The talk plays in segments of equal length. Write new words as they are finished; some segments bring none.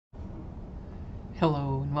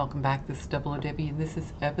Hello and welcome back. This is Double O Debbie, and this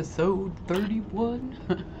is episode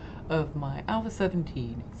 31 of my Alpha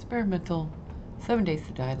 17 experimental 7 Days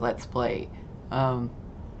to Die Let's Play. Yeah,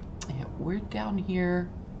 we're down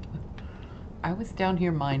here. I was down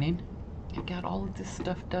here mining. I got all of this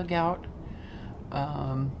stuff dug out.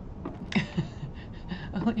 I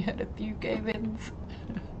only had a few cave-ins.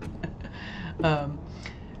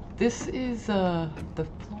 This is the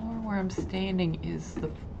floor where I'm standing is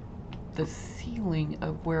the ceiling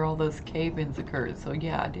of where all those cave-ins occurred. So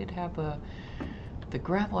yeah, I did have the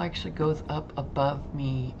gravel actually goes up above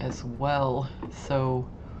me as well, so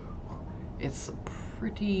it's a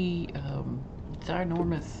pretty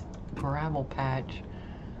ginormous gravel patch.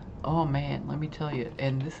 Oh man, let me tell you.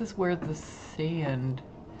 And this is where the sand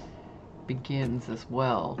begins as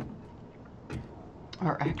well.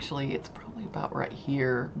 Or actually, it's probably about right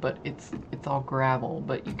here, but it's all gravel,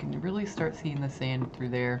 but you can really start seeing the sand through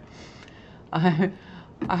there.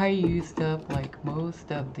 I used up like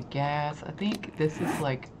most of the gas. I think this is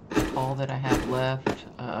like all that I have left,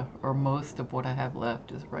 or most of what I have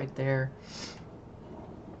left is right there.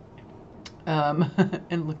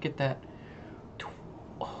 And look at that,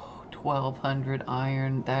 1200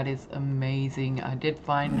 iron. That is amazing. I did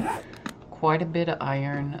find quite a bit of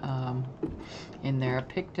iron in there. I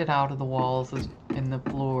picked it out of the walls and the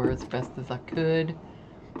floor as best as I could.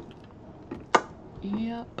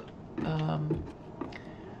 Yep.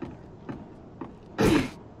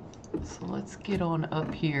 So let's get on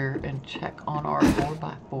up here and check on our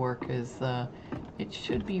 4x4 because it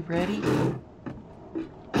should be ready.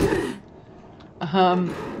 Now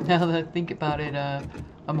that I think about it,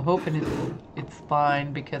 I'm hoping it's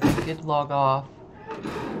fine because I did log off.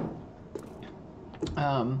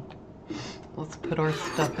 Let's put our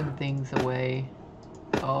stuff and things away.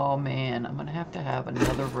 Oh man, I'm gonna have to have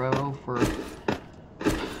another row for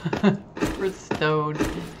for stone.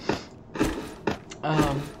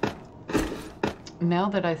 Now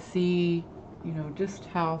that I see, you know, just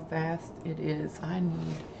how fast it is, I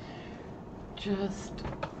need just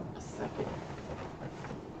a second.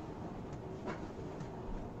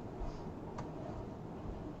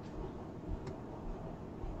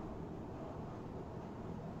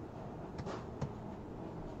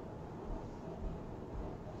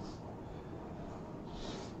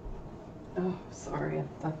 Oh, sorry.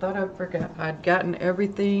 I thought I forgot. I'd gotten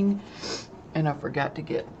everything, and I forgot to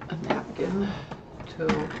get a napkin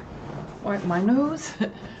to wipe my nose.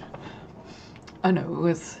 I know it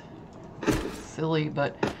was silly,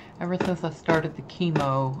 but ever since I started the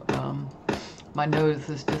chemo, my nose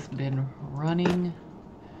has just been running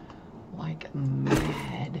like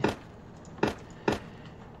mad.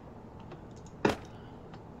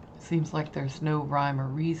 Seems like there's no rhyme or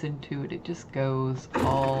reason to it. It just goes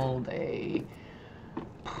all day.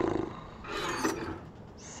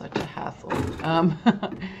 Such a hassle.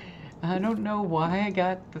 I don't know why I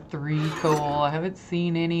got the 3 coal. I haven't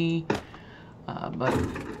seen any, but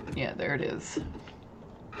yeah, there it is.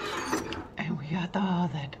 And we got all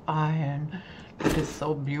that iron. It is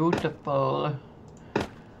so beautiful. Let's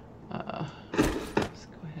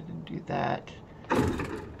go ahead and do that.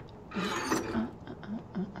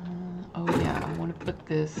 Oh yeah, I want to put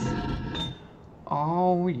this.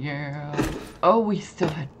 Oh yeah. Oh, we still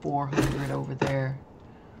had 400 over there.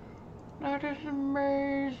 That is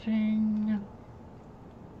amazing.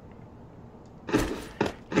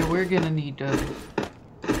 Yeah, we're gonna need to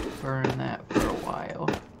burn that for a while.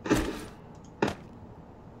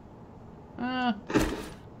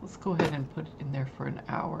 Let's go ahead and put it in there for an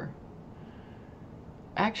hour.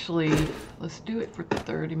 Actually, let's do it for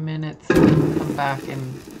 30 minutes and then come back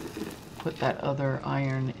and put that other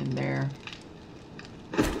iron in there.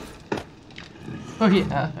 Oh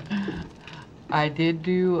yeah, I did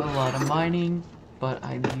do a lot of mining, but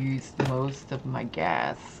I used most of my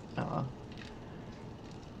gas. I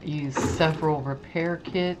used several repair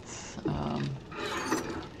kits. We're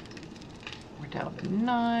down to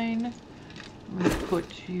 9. I'm gonna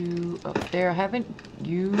put you up there. I haven't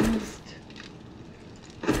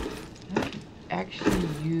actually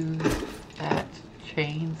used that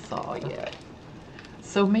chainsaw yet.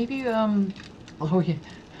 So maybe, oh yeah,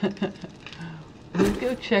 we'll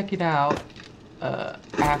go check it out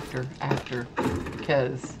after,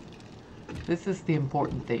 because this is the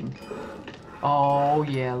important thing. Oh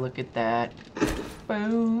yeah, look at that.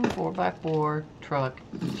 Boom, 4x4 truck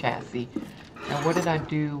chassis. Now what did I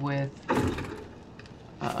do with,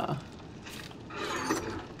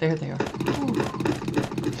 there they are.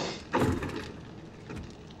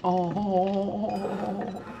 Ooh.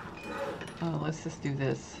 Oh, let's just do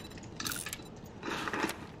this.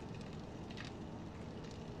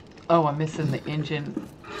 Oh, I'm missing the engine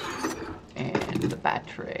and the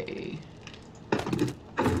battery.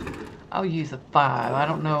 I'll use a 5. I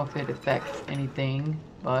don't know if it affects anything,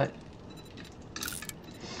 but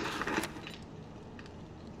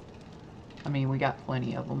I mean, we got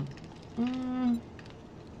plenty of them. I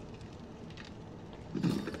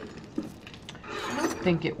don't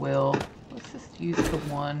think it will. Let's just use the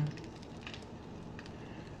one.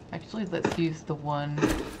 Actually, let's use the one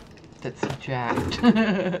that's jacked.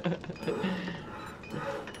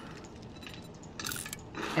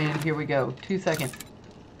 And here we go. 2 seconds.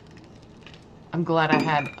 I'm glad I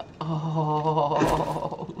had...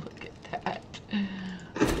 Oh, look at that.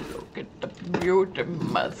 Look at the beauty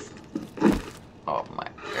must. Oh my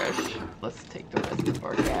gosh. Let's take the rest of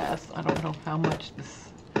our gas. I don't know how much this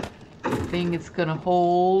thing is gonna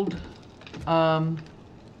hold.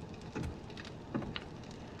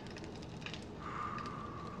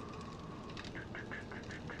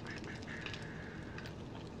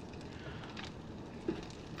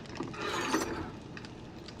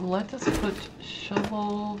 Let us put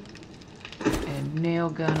shovel and nail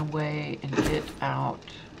gun away and get out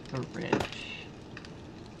the wrench.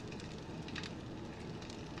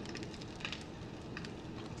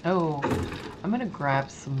 Oh, I'm gonna grab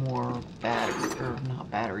some more batteries, or not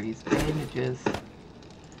batteries, bandages.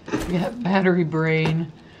 We got battery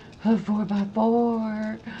brain. A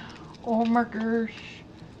 4x4. Oh my gosh.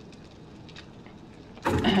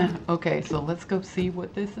 Okay, so let's go see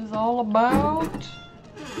what this is all about.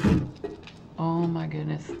 Oh my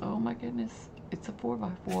goodness. Oh my goodness. It's a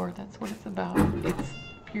 4x4. That's what it's about. It's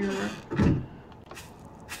pure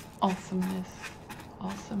awesomeness.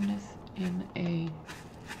 Awesomeness in a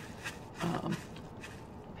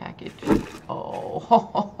package. Oh.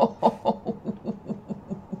 Oh.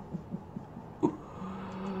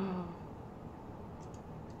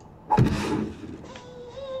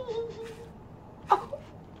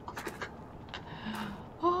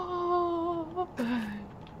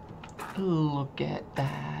 Look at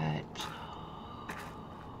that.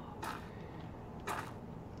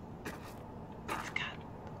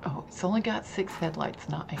 It's only got 6 headlights,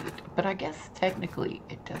 not 8. But I guess technically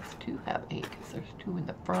it does too have 8 because there's 2 in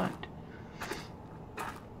the front.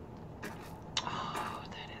 Oh,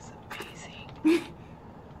 that is amazing.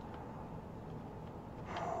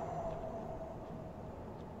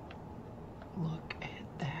 Look at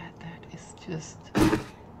that. That is just...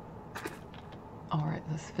 Alright,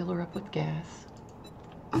 let's fill her up with gas.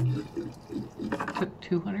 Took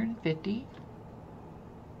 250.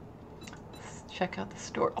 Check out the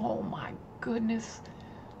store. Oh my goodness.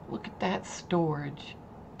 Look at that storage.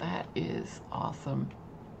 That is awesome.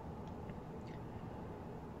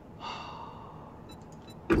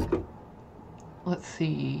 Let's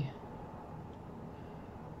see.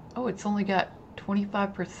 Oh, it's only got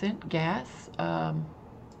 25% gas.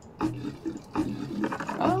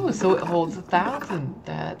 Oh, so it holds 1,000.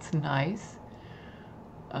 That's nice.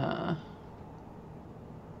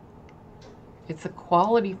 It's a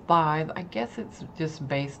quality 5. I guess it's just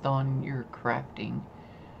based on your crafting.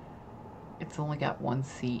 It's only got 1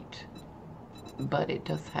 seat, but it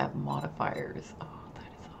does have modifiers. Oh,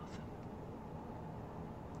 that is awesome.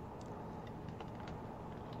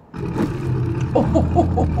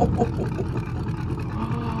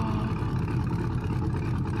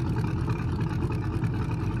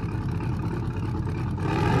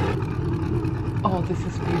 Oh, this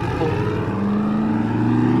is beautiful.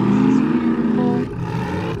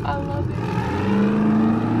 I love it.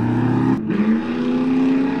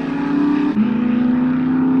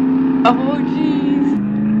 Oh, jeez.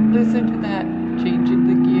 Listen to that. Changing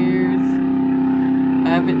the gears. I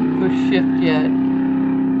haven't pushed shift yet.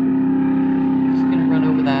 Just gonna run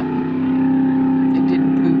over that. It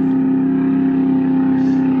didn't poof.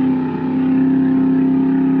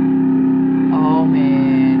 Oh, man.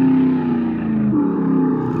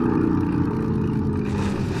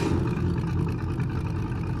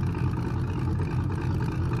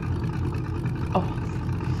 Oh,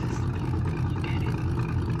 look at it.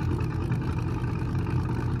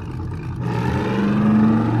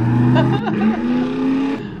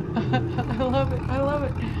 I love it. I love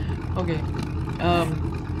it. Okay.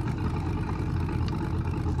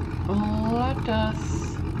 Let us,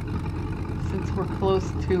 since we're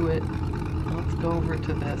close to it, let's go over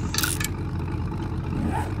to this.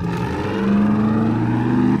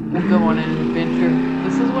 We'll go on an adventure.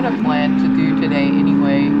 This is what I planned to do today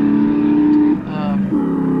anyway.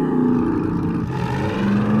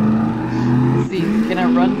 Let's see, can I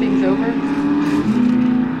run things over?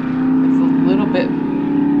 It's a little bit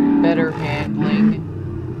better handling.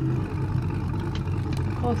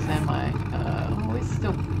 How close am I? Oh, it's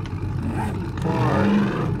still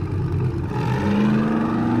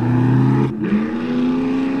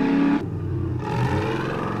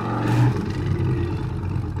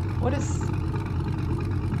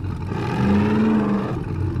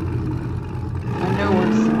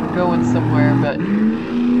going somewhere, but is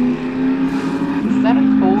that a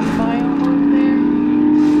cold biome over there?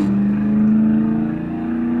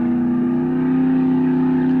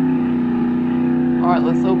 Alright,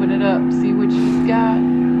 let's open it up, see what she's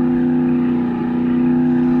got.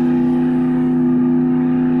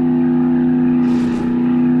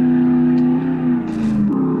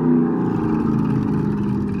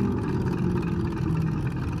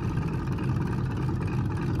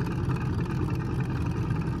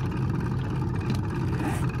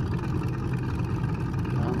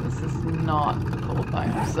 Not a cold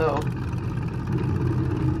biome, so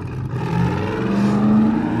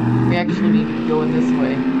we actually need to be going this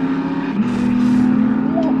way.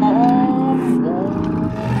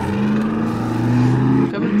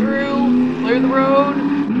 Coming through, clear the road.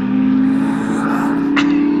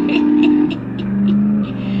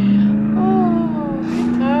 Oh,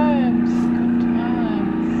 good times, good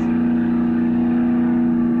times.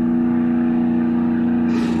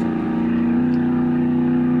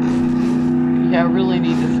 Yeah, I really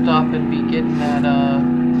need to stop and be getting that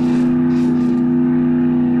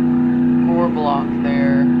core block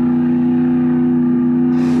there.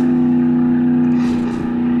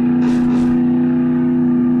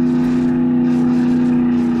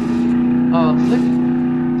 Oh, look,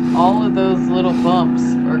 all of those little bumps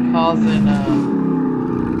are causing I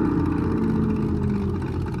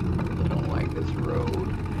really don't like this road.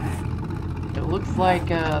 It looks like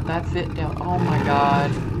that's it down. Oh my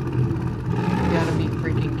god. You gotta be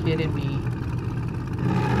freaking kidding me.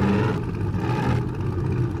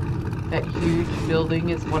 That huge building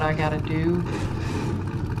is what I gotta do.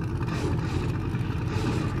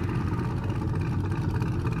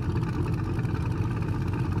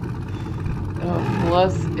 Oh,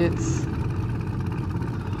 plus it's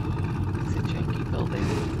a janky building.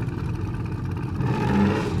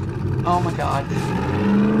 Oh my god.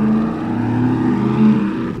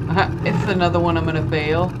 It's another one I'm gonna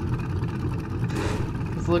fail.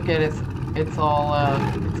 Look at it, it's all,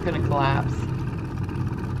 it's gonna collapse.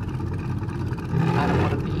 I don't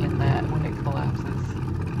want to be in that when it collapses.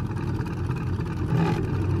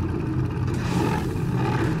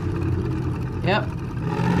 Yep.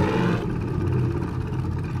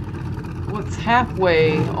 Well, it's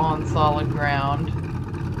halfway on solid ground.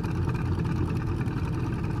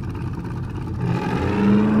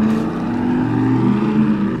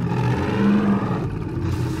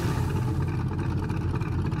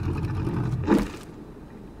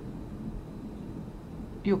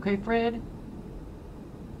 You okay, Fred?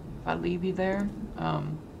 If I leave you there?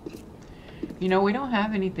 You know, we don't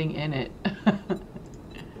have anything in it.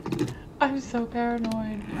 I'm so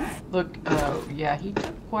paranoid. Look, yeah, he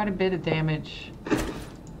took quite a bit of damage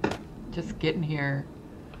just getting here.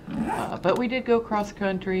 But we did go cross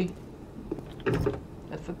country.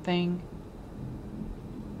 That's a thing.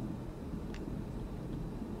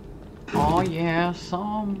 Oh yeah,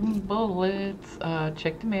 some bullets.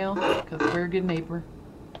 Check the mail, because we're a good neighbor.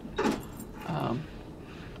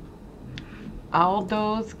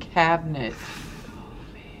 Aldo's cabinet. Oh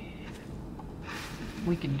man.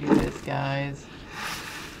 We can do this, guys.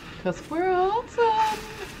 Because we're awesome.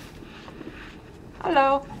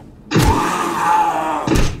 Hello.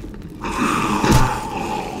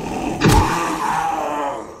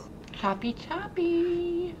 Choppy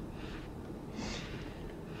choppy.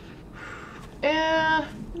 Yeah,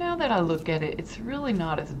 now that I look at it, it's really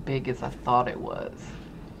not as big as I thought it was.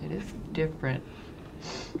 It is different.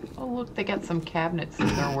 Oh look, they got some cabinets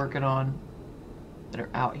that they're working on that are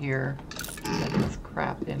out here that has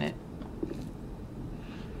crap in it.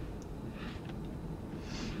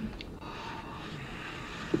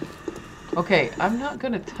 Okay, I'm not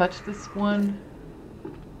gonna touch this one.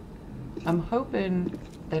 I'm hoping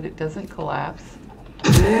that it doesn't collapse.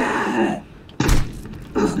 I'm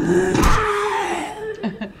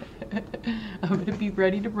gonna be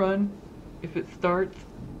ready to run if it starts.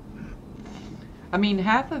 I mean,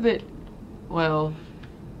 half of it, well,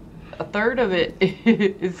 a third of it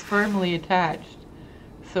is firmly attached.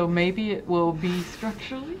 So maybe it will be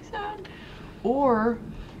structurally sound. Or,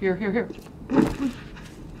 here.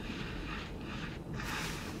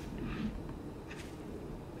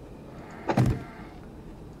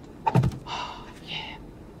 Oh, yeah.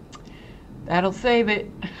 That'll save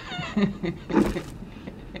it.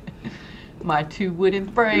 My 2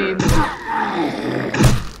 wooden frames.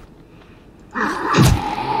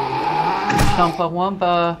 Chumpa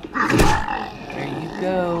Wumpa. There you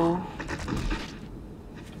go.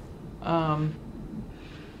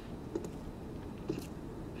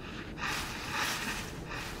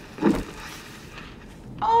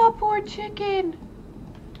 Oh, poor chicken.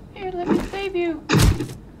 Here, let me save you.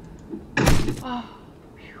 Oh,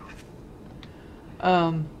 phew.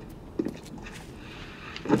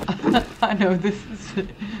 I know this is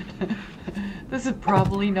this is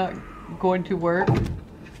probably not going to work.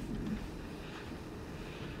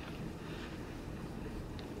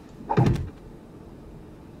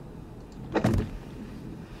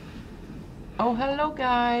 Oh, hello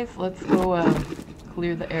guys. Let's go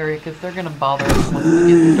clear the area because they're gonna bother us once we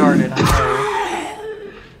get started.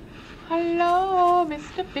 I know. Hello,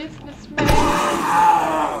 Mr. Businessman.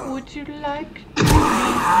 Would you like to meet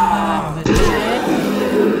my machete?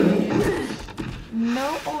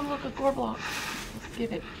 No. Oh, look, a core block. Let's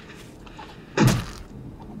get it.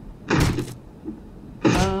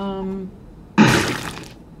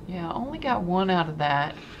 Yeah, I only got one out of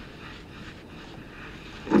that.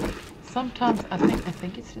 Sometimes I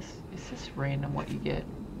think it's just random what you get.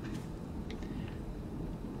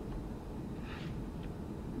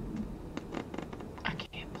 I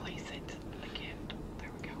can't place it. I can't.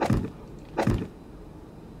 There we go.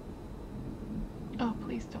 Oh,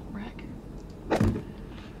 please don't wreck.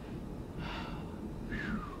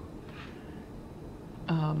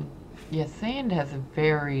 Yeah, sand has a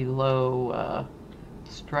very low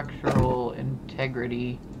structural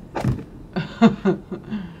integrity.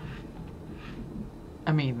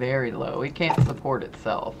 I mean, very low. It can't support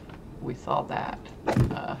itself. We saw that.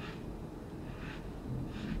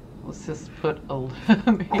 Let's just put a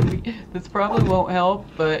maybe this probably won't help,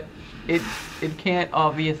 but it can't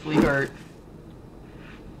obviously hurt.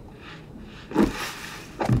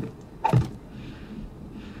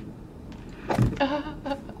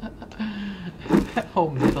 That whole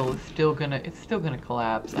middle is still gonna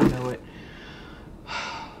collapse. I know it.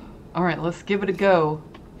 All right, let's give it a go.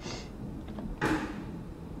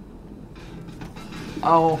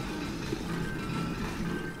 Oh.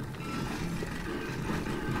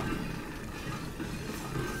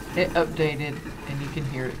 It updated and you can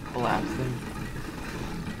hear it collapsing.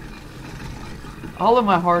 All of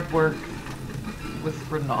my hard work was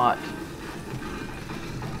for naught.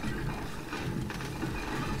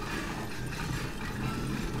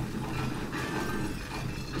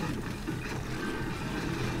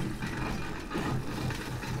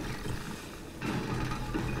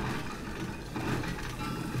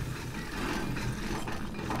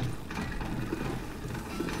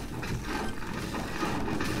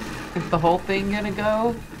 Is the whole thing gonna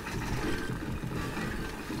go?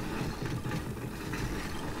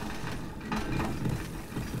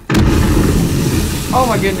 Oh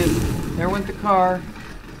my goodness, there went the car.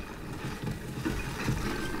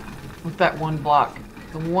 With that one block.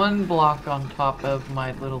 The one block on top of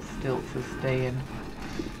my little stilts is staying.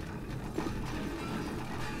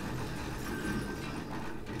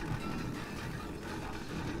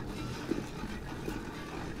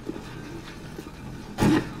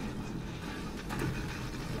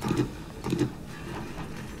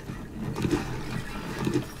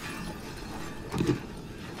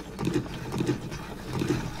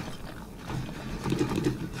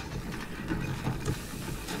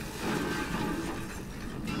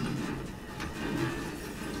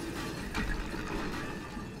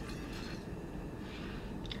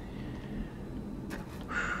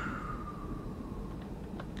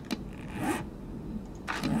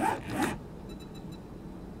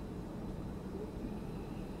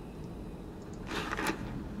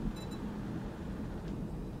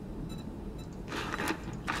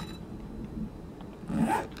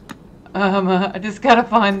 I just gotta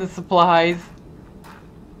find the supplies.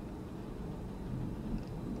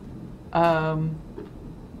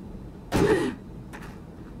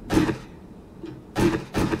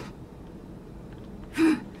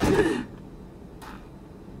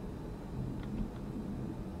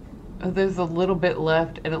 There's a little bit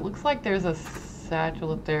left, and it looks like there's a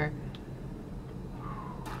satchel up there.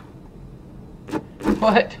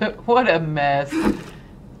 What a mess.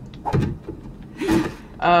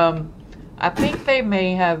 I think they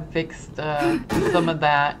may have fixed some of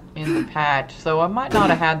that in the patch, so I might not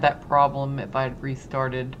have had that problem if I'd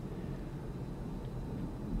restarted.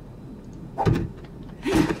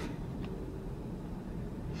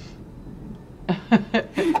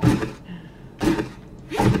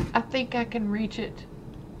 I think I can reach it.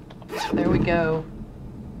 There we go.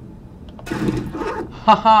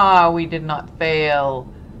 Haha, we did not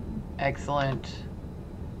fail. Excellent.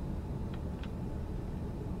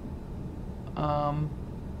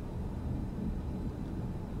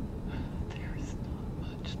 There is not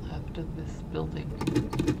much left of this building.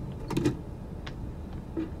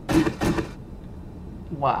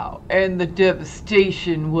 Wow, and the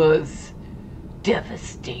devastation was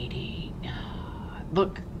devastating.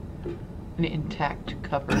 Look, an intact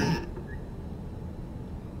cover.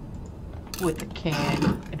 with a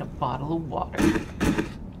can and a bottle of water.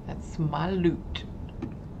 That's my loot.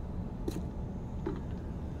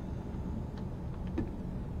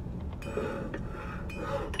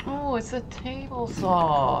 Oh, it's a table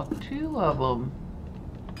saw. 2 of them.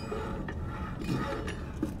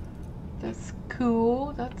 That's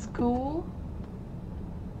cool. That's cool.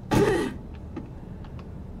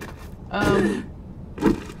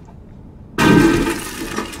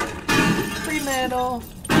 Free metal.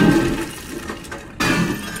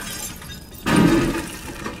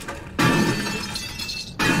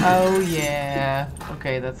 Oh yeah.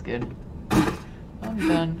 Okay, that's good. I'm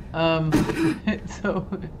done. So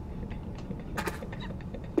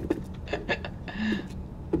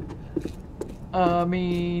I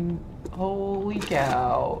mean, holy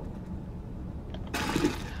cow.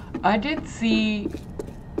 I did see,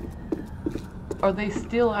 are they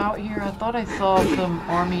still out here? I thought I saw some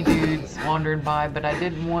army dudes wandering by, but I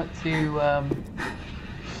didn't want to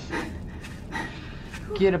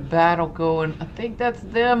get a battle going. I think that's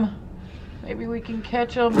them. Maybe we can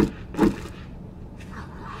catch them.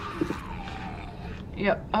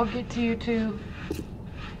 Yep, I'll get to you too.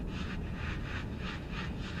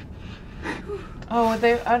 Oh,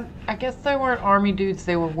 I guess they weren't army dudes,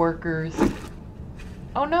 they were workers.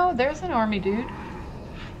 Oh no, there's an army dude.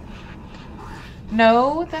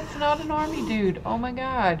 No, that's not an army dude. Oh my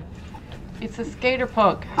god. It's a skater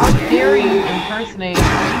punk. How dare you impersonate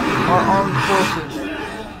our armed forces?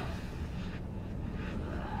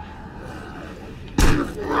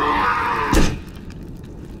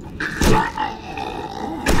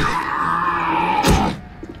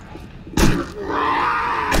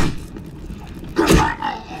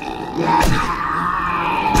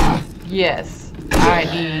 Yes,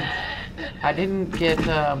 I didn't get,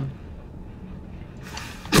 no,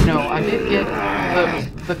 I did get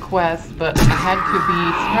the quest, but I had to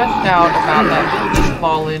be stressed out about that building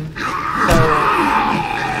falling, so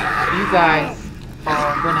you guys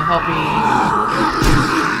are going to help me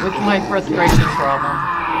with my frustration problem.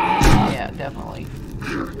 Yeah, definitely.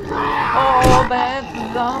 Oh, that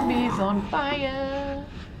zombie's on fire.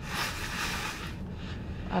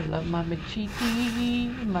 I love my Machiti.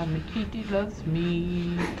 My Machiti loves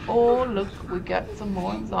me. Oh, look, we got some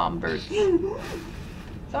more zombies.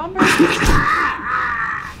 Zombies!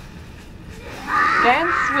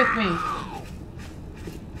 Dance with me.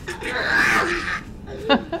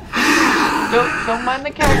 Don't mind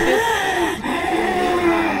the cactus.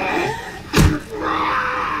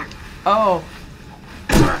 Oh.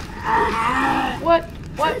 What?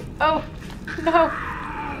 What? Oh, no.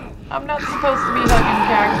 I'm not supposed to be hugging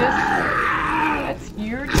cactus. That's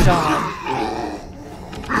your job.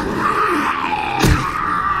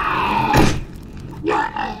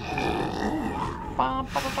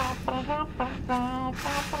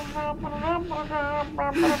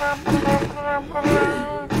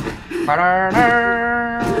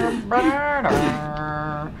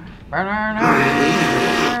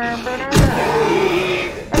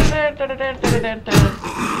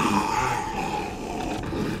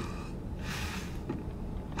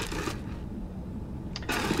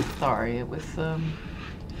 Sorry, it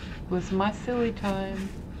was my silly time.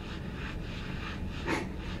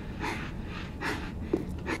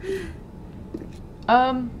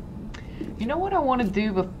 You know what I want to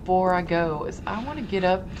do before I go is I want to get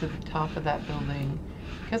up to the top of that building,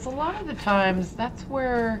 because a lot of the times that's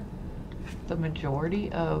where the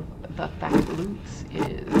majority of the fat loots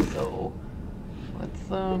is. So let's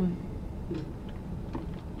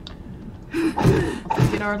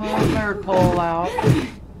get our little nerd pole out.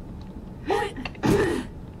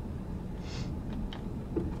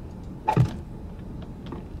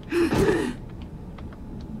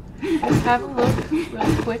 Let's have a look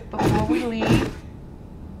real quick before we leave.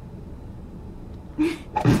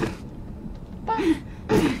 Bye.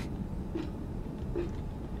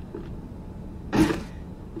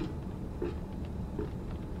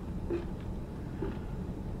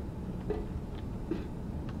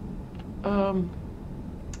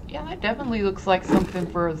 Yeah, that definitely looks like something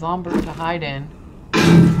for a zombie to hide in.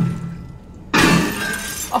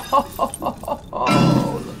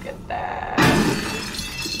 Oh, look at that.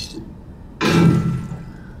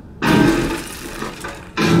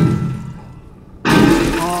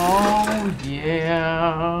 Oh,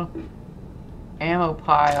 yeah. Ammo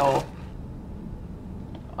pile.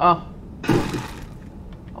 Oh.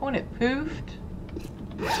 Oh, and it poofed.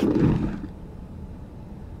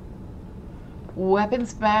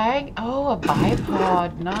 Weapons bag. Oh, a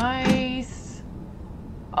bipod. Nice.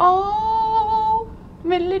 Oh,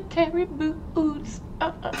 military boots.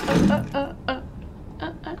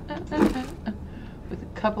 With a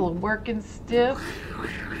couple of working stiff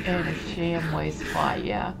and a sham waste supply.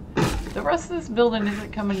 Yeah. The rest of this building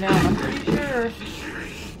isn't coming down, I'm pretty sure.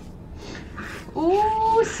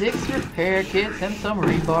 Ooh, 6 repair kits and some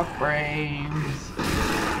rebar frames.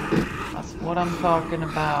 That's what I'm talking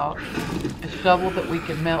about. A shovel that we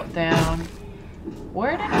can melt down.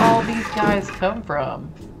 Where did all these guys come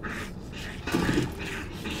from?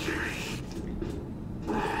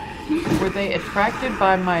 Were they attracted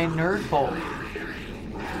by my nerd hole?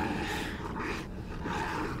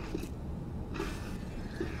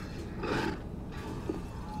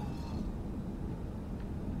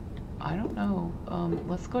 I don't know.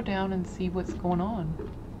 Let's go down and see what's going on.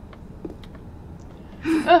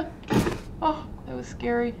 Ah! Oh, that was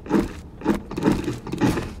scary.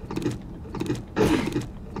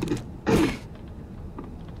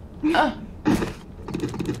 Ah!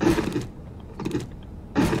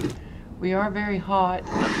 We are very hot.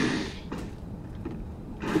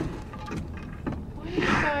 What are you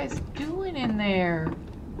guys doing in there?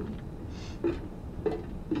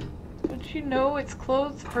 Don't you know it's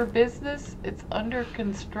closed for business? It's under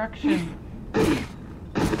construction.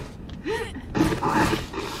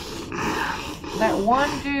 That one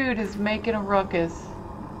dude is making a ruckus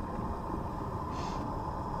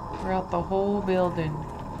throughout the whole building.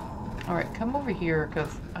 Alright, come over here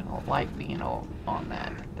because I don't like being on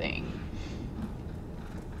that thing.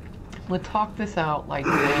 Let's talk this out like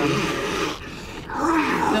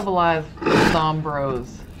civilized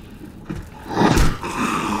Zombros.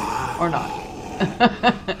 Or not.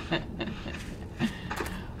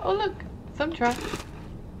 Oh look, some trash.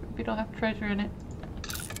 We don't have treasure in it.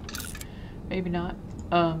 Maybe not.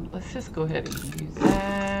 Let's just go ahead and use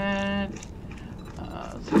that.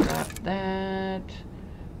 Scrap that.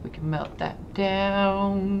 We can melt that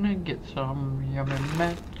down and get some yummy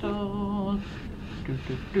metal.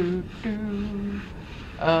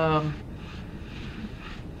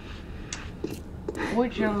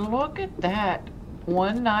 Would you look at that?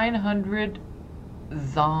 1/900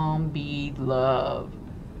 zombie love.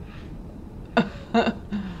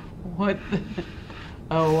 What the?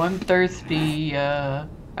 Oh, I'm thirsty. I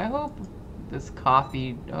hope this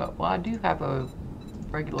coffee, well, I do have a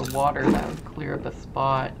regular water that would clear up a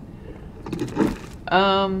spot.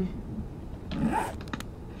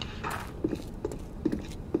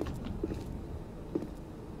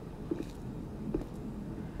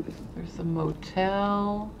 There's a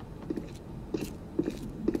motel.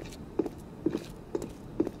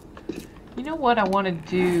 You know what I want to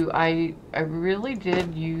do? I really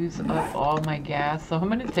did use up all my gas, so I'm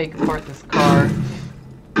going to take apart this car.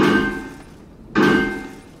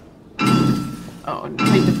 Oh, and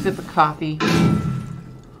take a sip of coffee.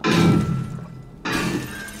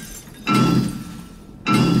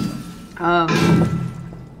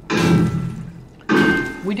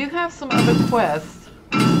 We do have some other quests.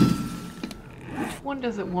 Which one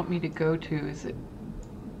does it want me to go to?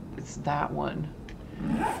 It's that one.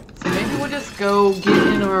 So maybe we'll just go get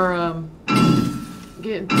in our,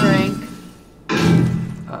 get Frank.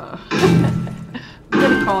 I'm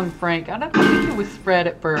gonna call him Frank. I think it was Spread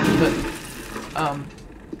at first, but,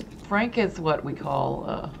 Frank is what we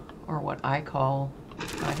call, or what I call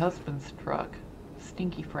my husband's truck.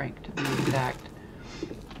 Stinky Frank, to be exact.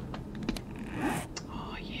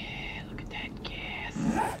 Oh yeah, look at that gas.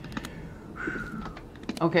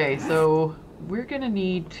 Okay, so we're gonna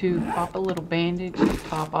need to pop a little bandage to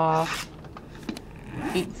top off.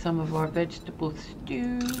 Eat some of our vegetable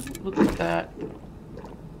stew. Look at that.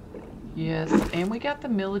 Yes, and we got the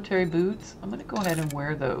military boots. I'm gonna go ahead and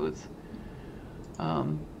wear those.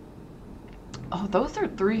 Oh, those are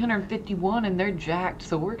 351 and they're jacked,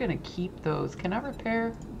 so we're gonna keep those. Can I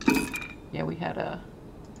repair? Yeah, we had a...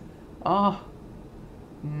 Oh,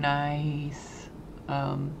 nice.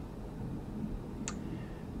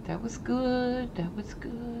 That was good. That was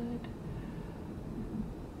good.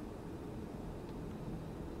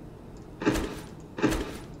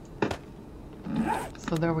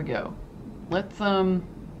 So there we go. Let's,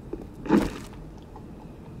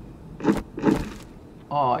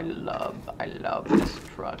 Oh, I love this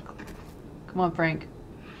truck. Come on, Frank.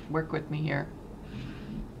 Work with me here.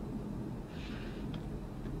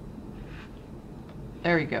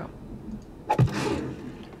 There you go.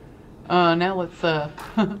 Now let's, I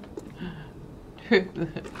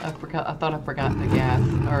thought I forgot the gas,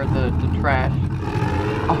 or the trash.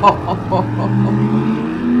 Oh,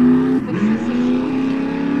 this is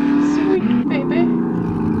sweet, baby.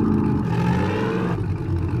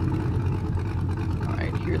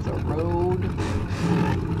 Alright, here's a road.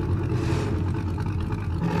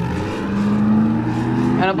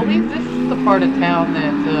 And I believe this is the part of town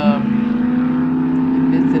that,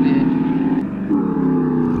 exited.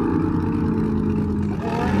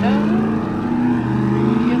 Or no?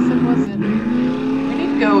 Yes, it wasn't. We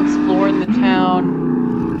need to go exploring the town,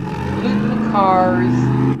 looting the cars,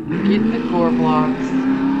 getting the gore blocks,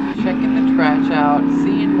 checking the trash out,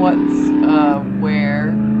 seeing what's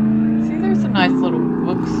where. See, there's a nice little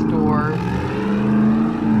bookstore.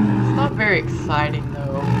 It's not very exciting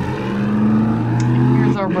though. And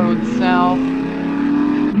here's our road south.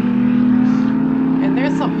 And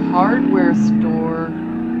there's a hardware store.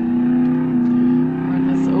 Alright,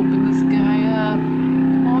 let's open this guy up.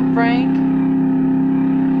 Come on, Frank.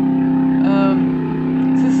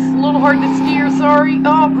 This is a little hard to steer, sorry.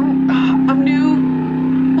 Oh, I'm new.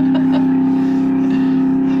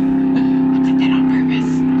 I did that on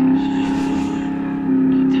purpose.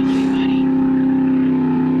 Don't tell anybody.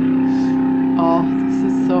 Oh, this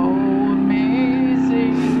is so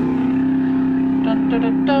amazing. Dun dun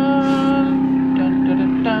dun dun. Dun dun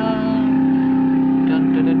dun dun. Dun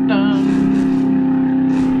dun dun dun.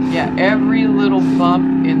 Yeah, every little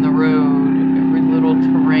bump in the road, every little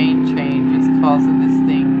terrain change is causing this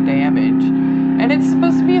thing damage. And it's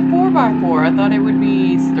supposed to be a 4x4. I thought it would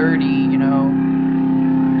be sturdy, you know.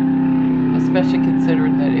 Especially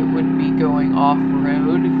considering that it would be going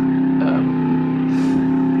off-road.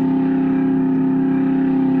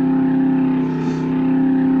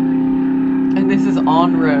 And this is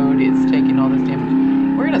on-road. It's taking all this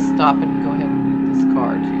damage. We're going to stop and go ahead and move this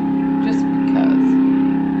car, too. Just because.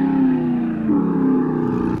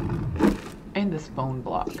 And this phone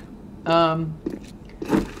block. I'm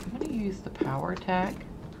going to use the power attack.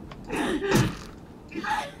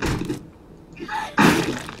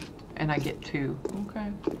 And I get 2.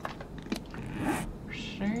 Okay.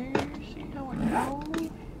 See how it goes?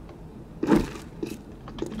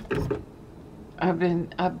 I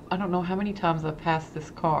don't know how many times I've passed this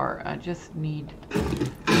car. I need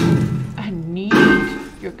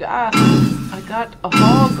your gas. I got a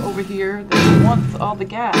hog over here that wants all the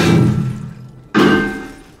gas.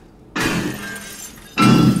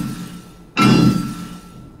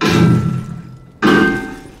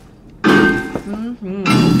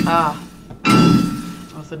 Ah,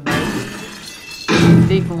 that was a nice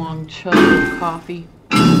big long chug of coffee.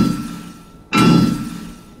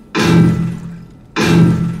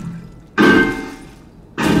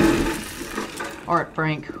 Alright,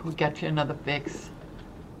 Frank, we got you another fix.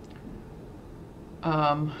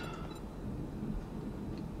 Let's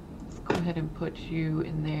go ahead and put you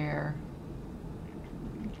in there.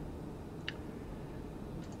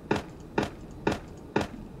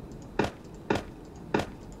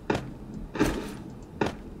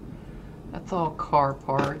 That's all car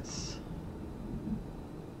parts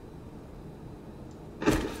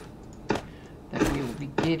that we will be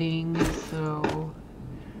getting, so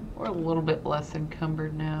we're a little bit less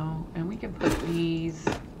encumbered now. And we can put these.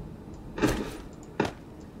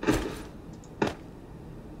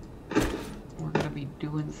 We're going to be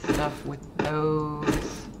doing stuff with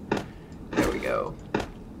those. There we go.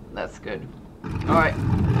 That's good. Alright,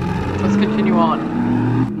 let's continue on.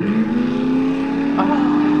 Oh.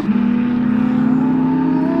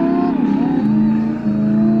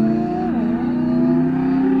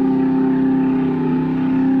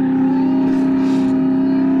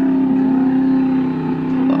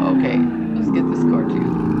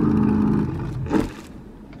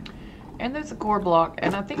 Core block,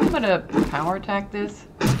 and I think I'm gonna power attack this.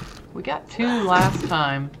 We got 2 last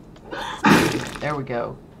time. There we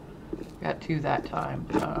go. Got 2 that time.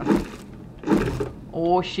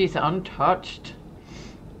 Oh, she's untouched.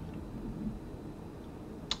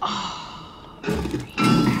 Oh,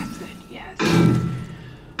 acid, yes.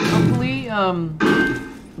 Hopefully,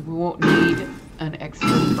 we won't need an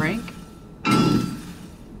extra Frank.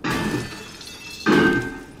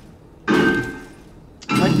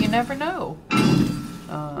 But you never know.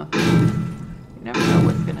 You never know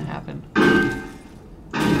what's gonna happen.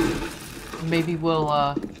 Maybe we'll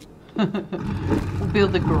we'll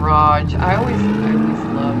build a garage. I always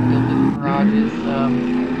love building garages.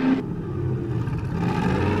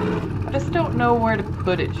 I just don't know where to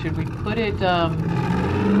put it. Should we put it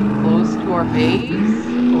close to our base,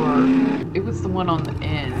 or it was the one on the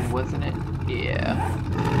end, wasn't it? Yeah.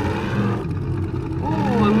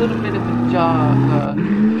 Ooh, a little bit of a job.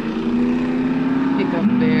 Pick up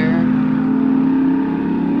there.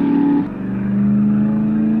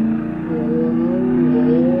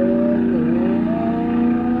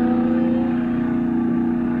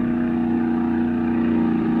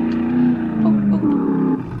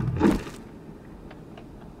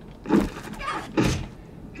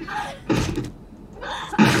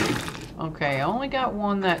 Okay, I only got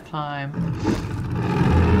 1 that time.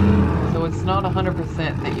 So it's not 100%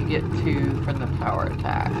 that you get 2 from the power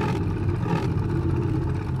attack.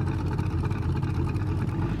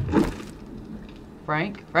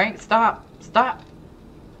 Frank, stop! Stop!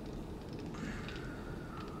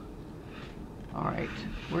 Alright,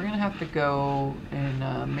 we're gonna have to go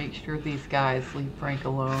and make sure these guys leave Frank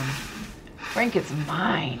alone. Frank, it's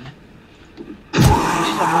mine! You shall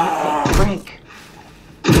not take Frank!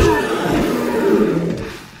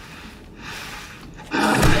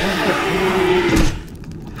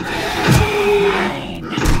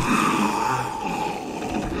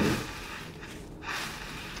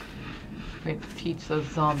 We have to teach those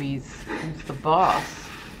zombies who's the boss.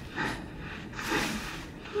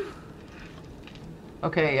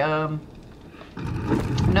 Okay,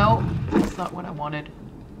 no, that's not what I wanted.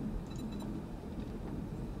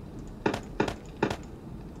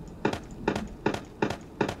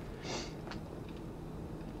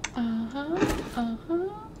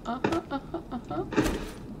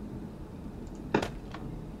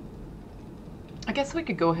 I guess we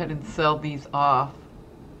could go ahead and sell these off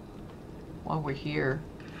while we're here.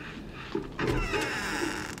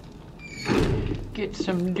 Get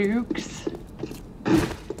some dukes.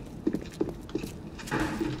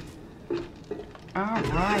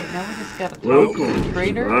 Alright, now we just gotta talk to the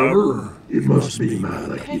trader. It must be my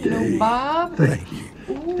lucky day. Hello, Bob. Thank you.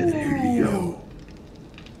 Ooh. And here you go.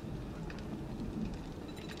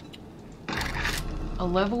 A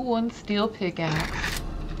level 1 steel pickaxe,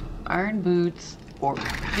 iron boots, or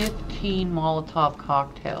 15 Molotov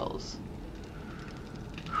cocktails.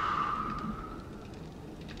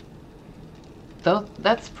 Though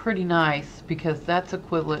that's pretty nice because that's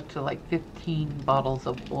equivalent to like 15 bottles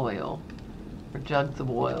of oil, or jugs of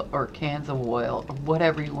oil, or cans of oil, or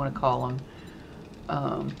whatever you want to call them.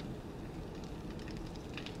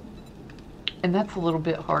 And that's a little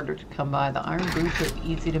bit harder to come by. The iron boots are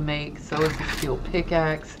easy to make, so is the steel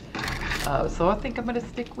pickaxe. So I think I'm going to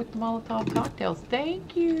stick with the Molotov cocktails.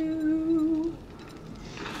 Thank you!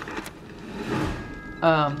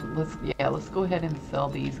 Let's go ahead and sell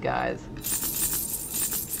these guys.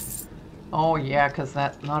 Oh yeah, because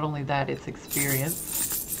that, not only that, it's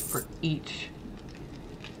experience for each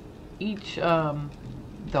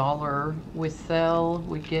dollar we sell,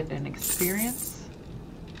 we get an experience.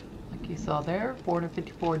 Like you saw there,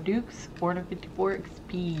 454 dukes, 454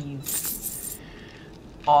 XPs.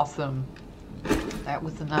 Awesome. That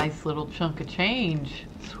was a nice little chunk of change.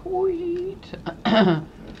 Sweet.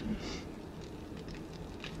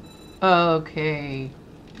 Okay.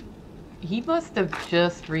 He must have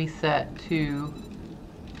just reset to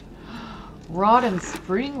rod and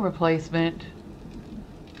spring replacement.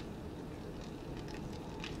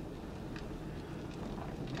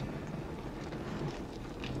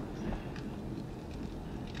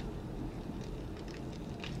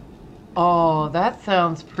 Oh, that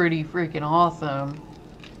sounds pretty freaking awesome.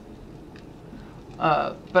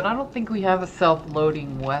 But I don't think we have a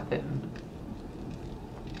self-loading weapon.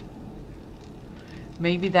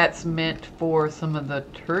 Maybe that's meant for some of the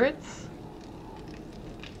turrets?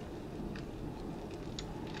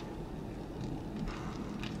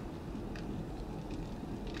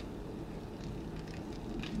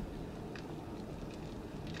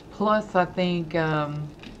 Plus, I think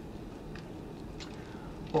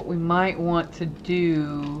what we might want to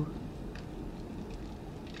do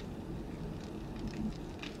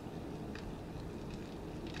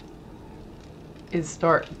is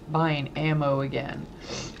start buying ammo again.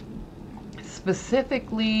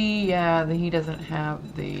 Specifically, yeah, he doesn't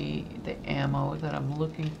have the ammo that I'm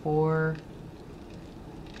looking for.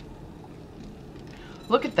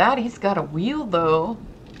 Look at that, he's got a wheel though.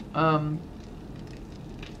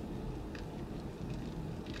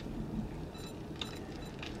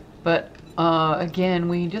 But again,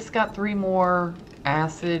 we just got 3 more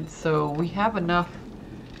acid, so we have enough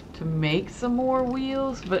to make some more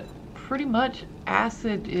wheels, but pretty much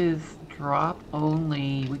acid is drop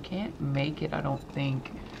only. We can't make it, I don't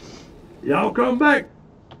think. Y'all come back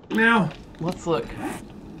now. Let's look.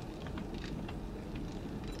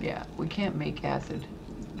 Yeah, we can't make acid.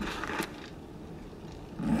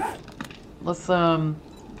 Let's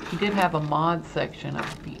he did have a mod section I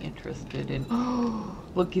would be interested in. Oh,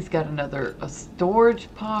 look, he's got a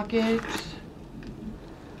storage pocket.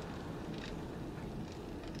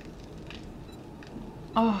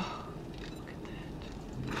 Oh.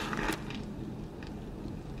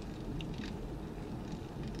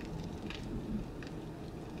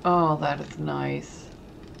 Oh, that is nice.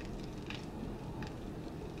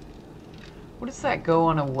 What does that go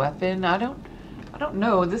on a weapon? I don't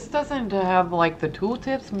know. This doesn't have like the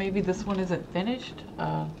tooltips. Maybe this one isn't finished.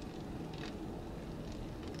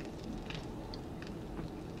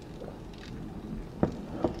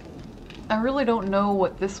 I really don't know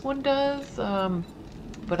what this one does,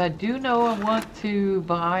 but I do know I want to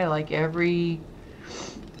buy like every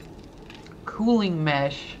cooling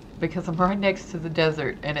mesh because I'm right next to the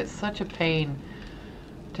desert and it's such a pain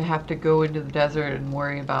to have to go into the desert and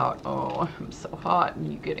worry about, oh, I'm so hot, and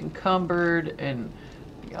you get encumbered and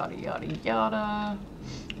yada yada yada.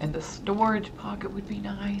 And the storage pocket would be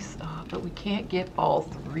nice, but we can't get all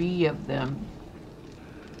 3 of them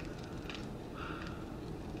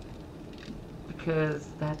because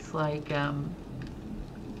that's like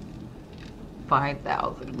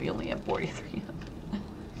 5,000. We only have 43 of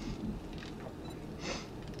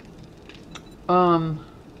them.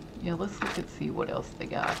 Yeah, let's look and see what else they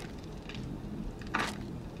got.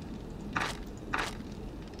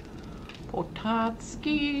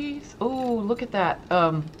 Pototskis. Oh, look at that.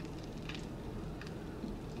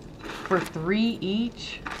 For 3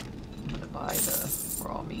 each, I'm gonna buy the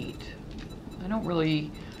raw meat. I don't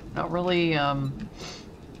really, not really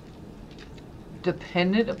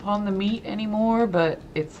dependent upon the meat anymore, but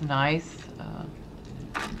it's nice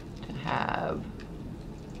to have.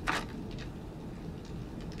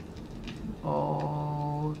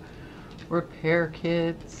 Oh, repair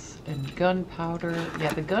kits and gunpowder.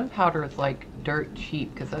 Yeah, the gunpowder is like dirt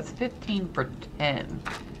cheap because that's 15 for 10,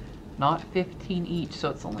 not 15 each, so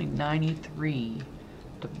it's only 93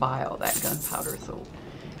 to buy all that gunpowder. So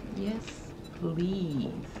yes,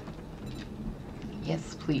 please.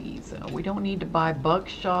 Yes, please. We don't need to buy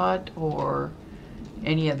buckshot or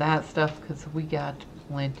any of that stuff because we got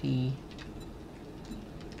plenty.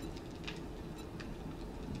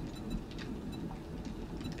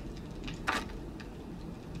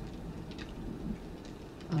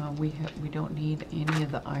 We don't need any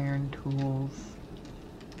of the iron tools.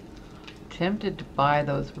 Tempted to buy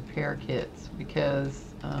those repair kits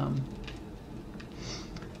because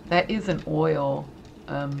that is an oil.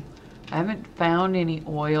 I haven't found any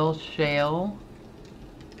oil shale.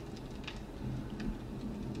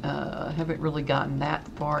 I haven't really gotten that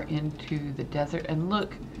far into the desert. And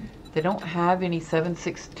look, they don't have any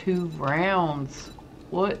 7.62 rounds.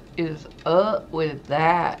 What is up with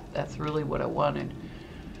that? That's really what I wanted.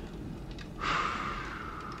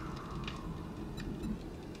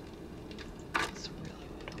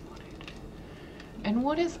 And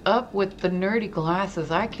what is up with the nerdy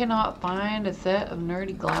glasses? I cannot find a set of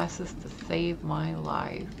nerdy glasses to save my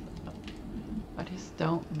life. I just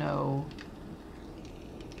don't know.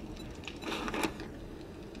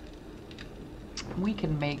 We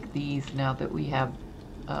can make these now that we have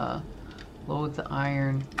loads of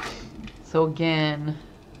iron. So again,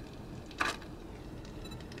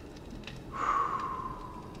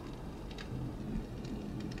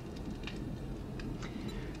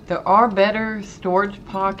 there are better storage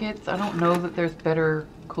pockets. I don't know that there's better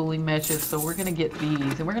cooling meshes, so we're gonna get these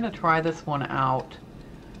and we're gonna try this one out.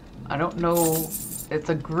 I don't know, it's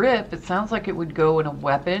a grip. It sounds like it would go in a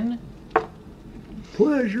weapon.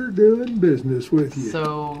 Pleasure doing business with you.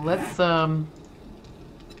 So let's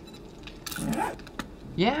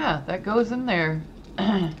yeah, that goes in there.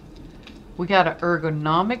 We got an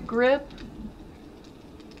ergonomic grip.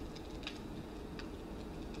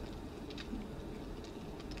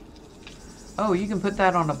 Oh, you can put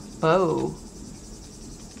that on a bow.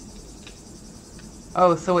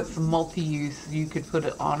 Oh, so it's multi-use. You could put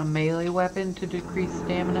it on a melee weapon to decrease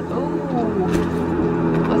stamina. Oh,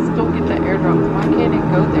 let's go get the airdrop. Why can't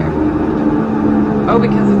it go there? Oh,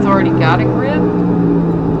 because it's already got a grip?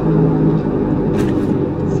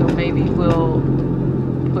 So maybe we'll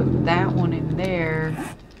put that one in there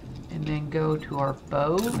and then go to our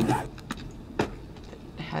bow. It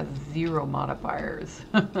has 0 modifiers.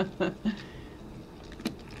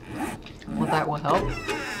 Well, that will help.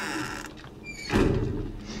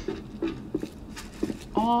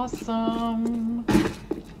 Awesome.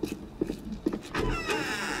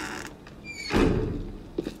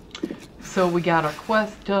 So we got our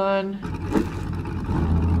quest done.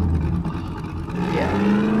 Yeah,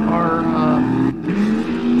 our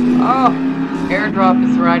oh, airdrop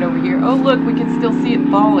is right over here. Oh, look, we can still see it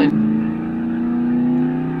falling.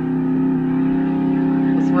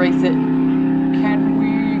 Let's race it. Can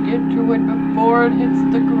we get to it before it hits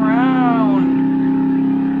the ground?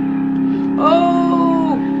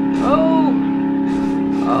 Oh! Oh!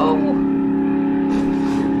 Oh!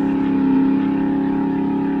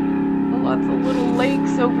 Lots of little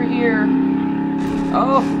lakes over here.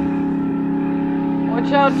 Oh!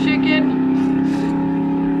 Watch out, chicken!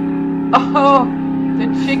 Oh! The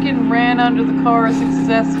chicken ran under the car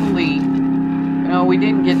successfully. No, we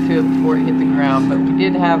didn't get to it before it hit the ground, but we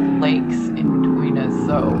did have lakes in between us,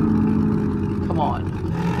 so come on.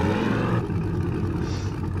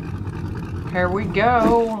 Here we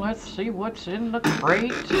go. Let's see what's in the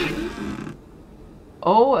crate.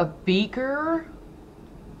 Oh, a beaker.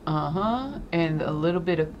 Uh-huh. And a little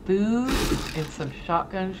bit of food and some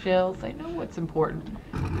shotgun shells. I know what's important.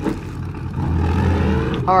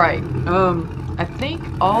 Alright, I think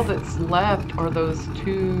all that's left are those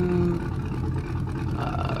two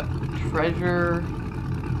treasure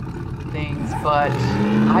things, but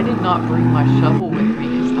I did not bring my shovel with me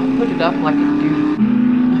because I put it up like a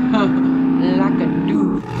doof. Like a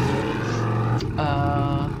doof.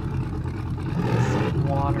 There's some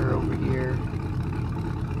water over here.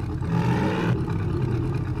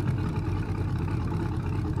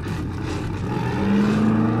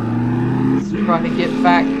 Let's try to get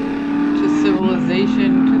back to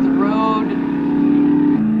civilization, to the road.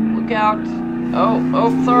 Look out. Oh,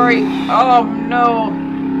 sorry. Oh, no.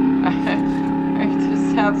 I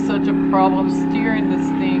just have such a problem steering this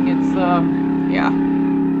thing. It's, yeah.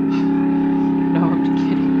 No, I'm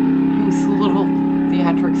kidding. It was a little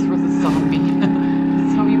theatrics for the zombie.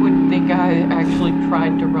 So you wouldn't think I actually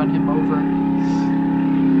tried to run him over.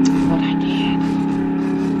 But I did.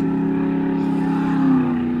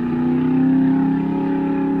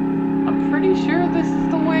 I'm pretty sure this is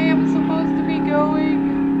the way I'm supposed to be going.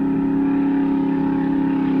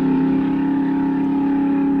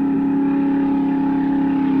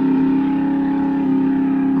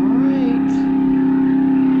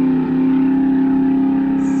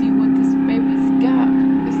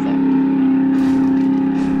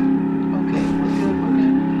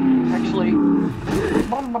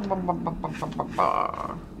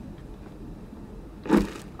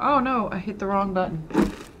 Oh no, I hit the wrong button.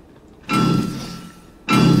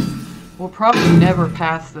 We'll probably never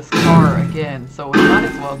pass this car again, so we might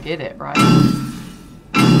as well get it, right?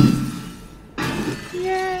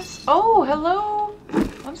 Yes. Oh, hello.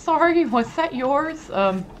 I'm sorry, was that yours?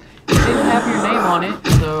 It didn't have your name on it,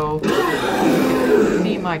 so you can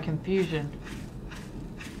see my confusion.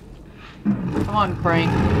 Come on,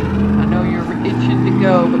 Crank. I know you're itching to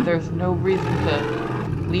go, but there's no reason to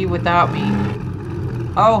leave without me.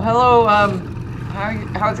 Oh, hello,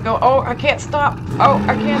 how's it going? Oh, I can't stop. Oh,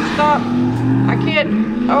 I can't stop. I can't.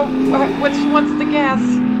 Oh, which one's the gas?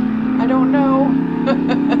 I don't know.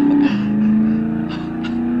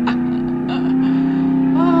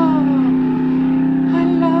 Oh, I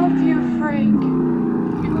love you, Frank.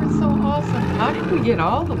 You are so awesome. How did we get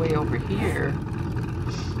all the way over here?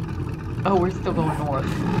 Oh, we're still going north.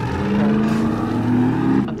 Okay.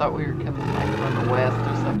 I thought we were coming like from the west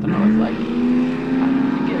or something. I was like, how did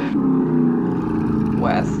we get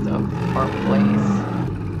west of our place?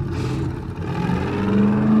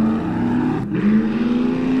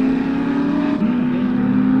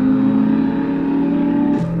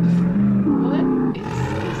 What is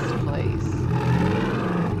this place?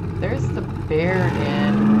 There's the bear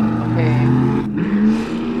den. Okay.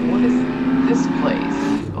 What is this place?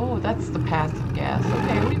 Oh, that's the passive gas.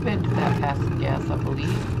 Okay, we've been to that passive gas, I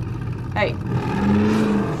believe. Hey,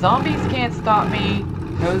 zombies can't stop me.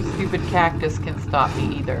 No stupid cactus can stop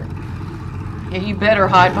me either. Yeah, you better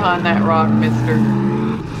hide behind that rock, mister.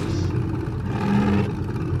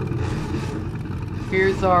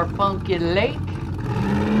 Here's our funky lake.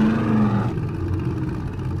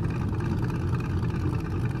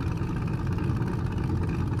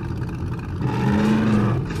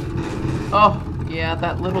 Oh, yeah,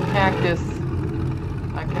 that little cactus.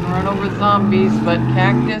 I can run over zombies, but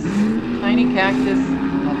cactus, tiny cactus,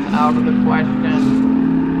 that's out of the question.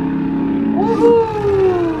 Woohoo!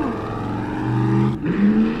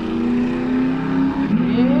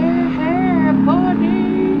 Yeah,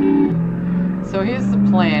 buddy! So here's the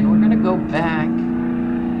plan. We're gonna go back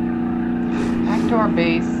to our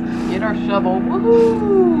base, get our shovel.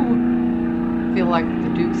 Woohoo! I feel like the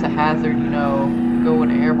Duke's a Hazard, you know.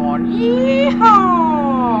 Going airborne.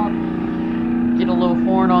 Yeehaw! Get a little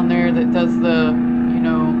horn on there that does the, you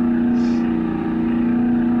know,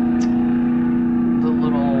 the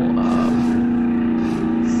little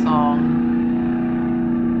song.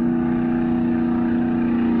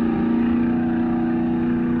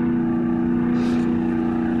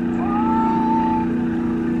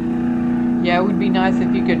 Yeah, it would be nice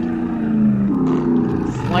if you could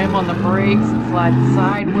slam on the brakes and slide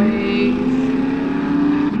sideways.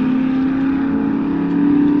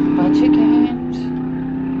 But you can't.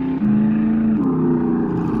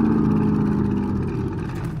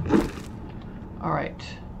 Alright.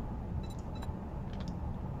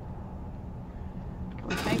 Can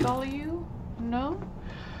we take all of you? No?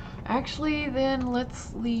 Actually, then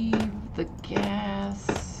let's leave the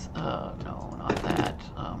gas. No, not that.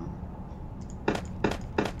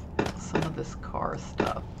 Some of this car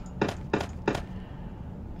stuff.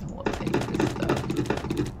 take this stuff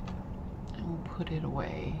and we'll put it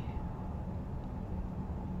away.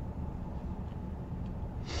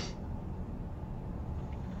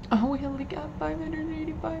 Oh, we only got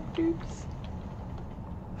 585 dukes.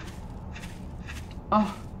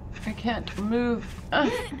 Oh, I can't move. I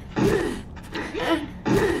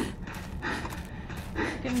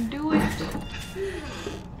can do it.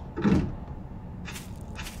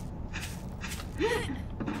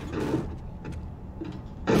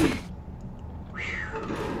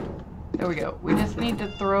 There we go. We just need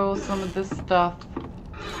to throw some of this stuff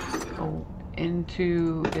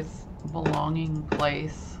into its belonging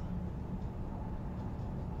place.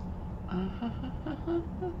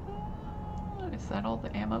 Is that all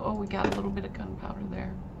the ammo? Oh, we got a little bit of gunpowder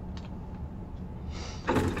there.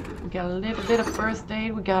 We got a little bit of first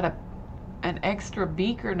aid. We got an extra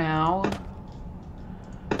beaker now.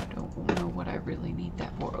 Don't know what I really need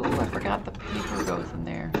that for. Oh, I forgot the paper goes in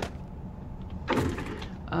there.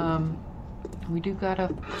 We do got a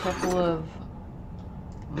couple of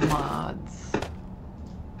mods.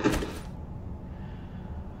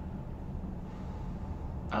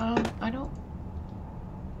 I don't...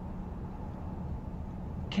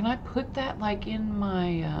 Can I put that like in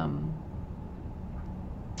my,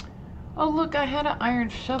 Oh look, I had an iron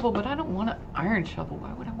shovel, but I don't want an iron shovel.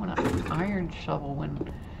 Why would I want an iron shovel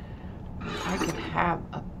when I could have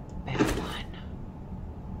a better one?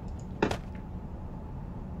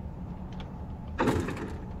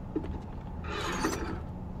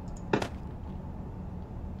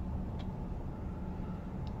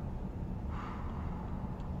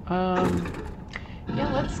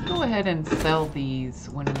 Yeah, let's go ahead and sell these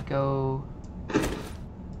when we go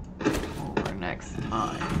over next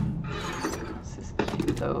time. Let's just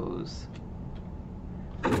keep those.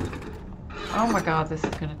 Oh my god, this is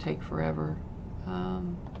gonna take forever.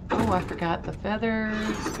 Oh, I forgot the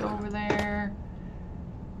feathers. Go over there.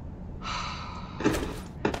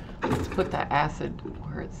 Let's put that acid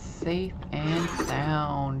where it's safe and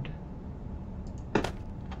sound.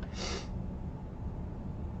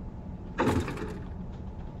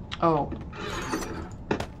 Oh.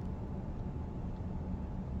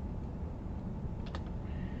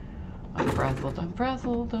 I'm frazzled, I'm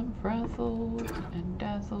frazzled, I'm frazzled and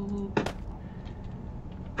dazzled.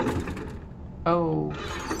 Oh.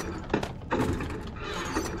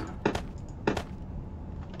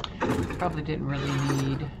 Probably didn't really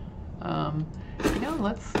need. You know,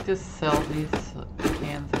 let's just sell these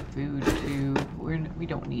cans of food too. We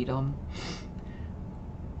don't need them.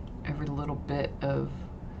 Every little bit of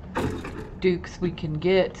dukes we can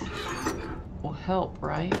get will help,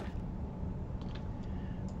 right?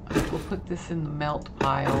 We'll put this in the melt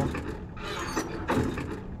pile.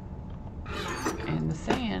 And the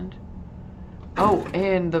sand. Oh,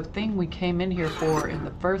 and the thing we came in here for in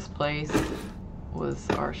the first place was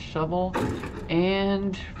our shovel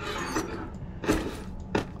and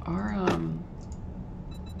our,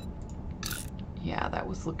 yeah, that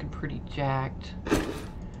was looking pretty jacked.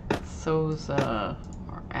 So's, our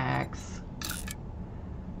axe.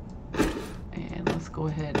 And let's go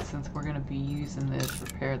ahead, since we're going to be using this,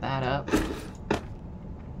 repair that up.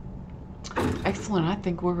 Excellent, I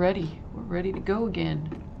think we're ready. We're ready to go again.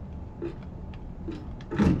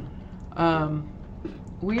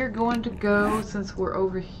 We are going to go, since we're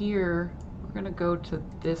over here, we're going to go to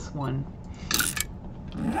this one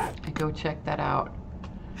and go check that out.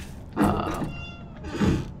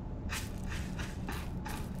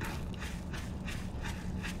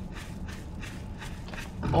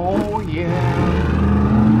 Oh yeah.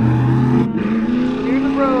 Clear the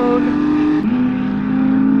road.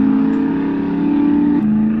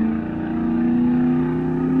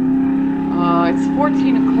 It's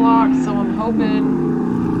 14 o'clock, so I'm hoping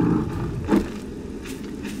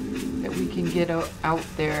that we can get out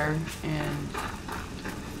there and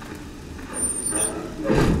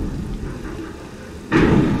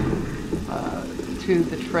to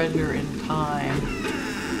the treasure in time.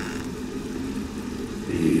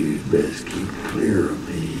 You best keep clear of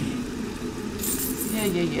me.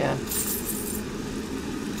 Yeah.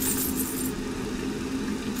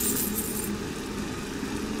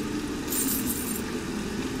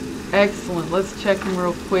 Excellent. Let's check him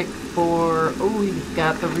real quick for... Oh, he's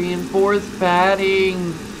got the reinforced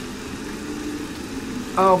padding.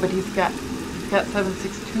 Oh, but he's got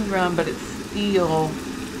 7.62 round, but it's steel.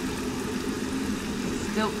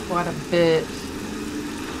 It's still quite a bit.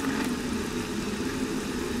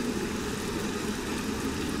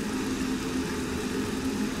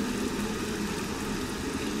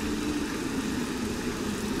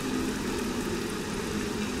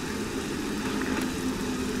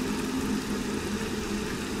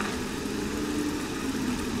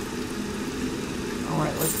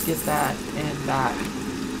 get that and back.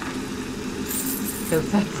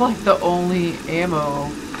 Because that's like the only ammo.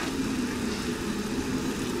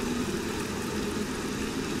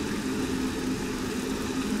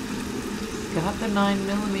 It's got the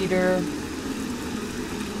 9mm.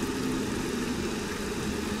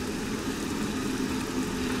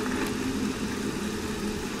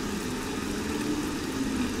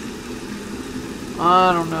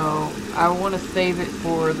 I don't know. I want to save it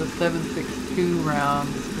for the 7.62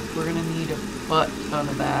 rounds because we're gonna need a butt ton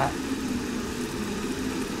of that.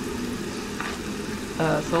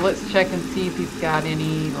 So let's check and see if he's got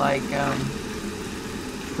any like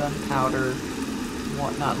gunpowder and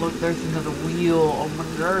whatnot. Look, there's another wheel. Oh my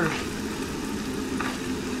gosh.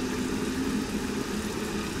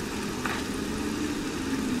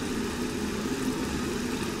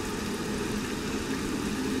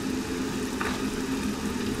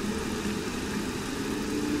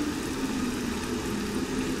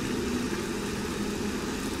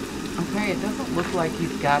 Okay, it doesn't look like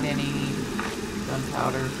he's got any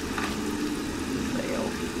gunpowder sale.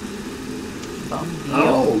 Bum deal.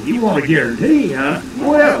 Oh, you want a guarantee, huh?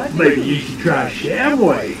 Well, maybe you should try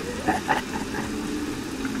Shamway.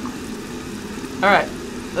 Alright,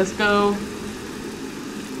 let's go.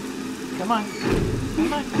 Come on.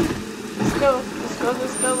 Come on. Let's go. Let's go,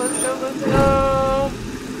 let's go, let's go, let's go.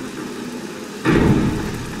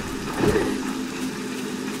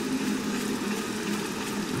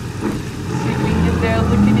 See if we can get there.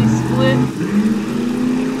 Lickety split.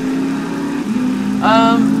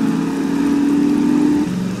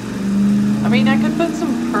 I mean, I could put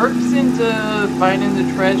some perks into finding the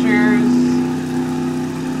treasures.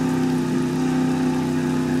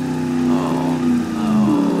 Oh, no.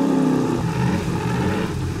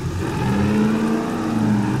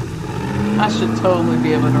 I should totally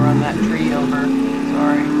be able to run that tree over.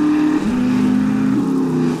 Sorry.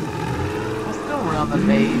 I'll still run the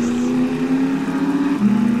base.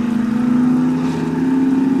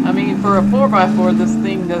 I mean, for a 4x4, this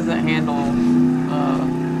thing doesn't handle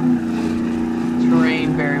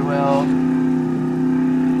terrain very well.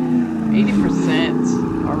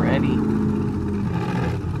 80% already.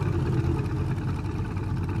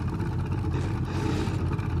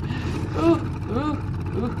 Ooh, ooh,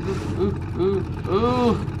 ooh, ooh, ooh,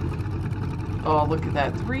 ooh. Oh, look at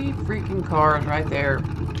that. 3 freaking cars right there.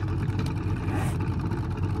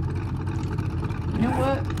 You know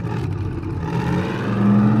what?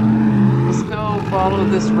 Let's go follow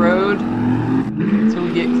this road until we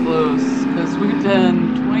get close, because we've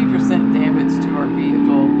done 20% damage to our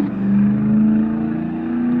vehicle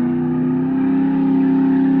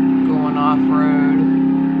going off-road.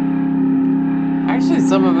 Actually,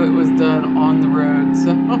 some of it was done on the road,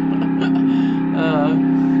 so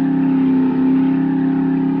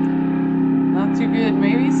not too good.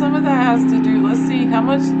 Maybe some of that has to do, let's see, how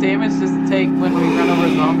much damage does it take when we run over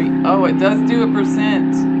a zombie? Oh, it does do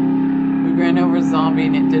 1%. We ran over a zombie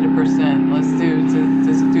and it did 1%. Let's do,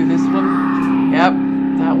 does it do this one? Yep,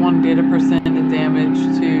 that one did 1% of damage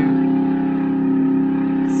too.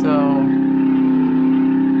 So,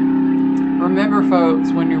 remember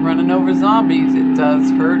folks, when you're running over zombies, it does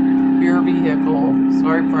hurt your vehicle.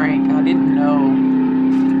 Sorry Frank, I didn't know.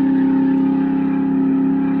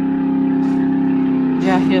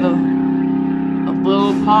 Yeah, hit a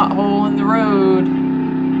little pothole in the road.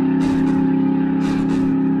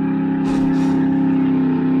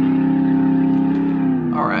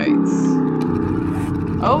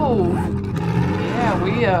 Oh, yeah,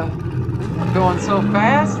 we were going so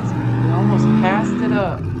fast, we almost passed it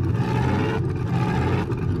up.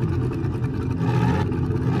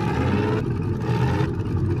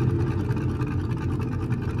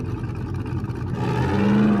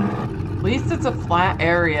 At least it's a flat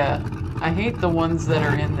area. I hate the ones that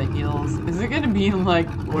are in the hills. Is it going to be in like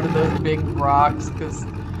one of those big rocks? Because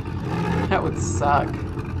that would suck.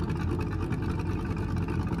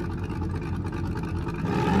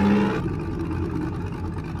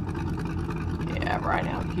 Right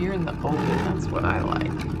out here in the open, that's what I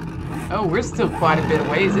like. Oh, we're still quite a bit of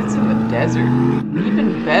ways. It's in the desert.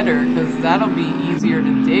 Even better, because that'll be easier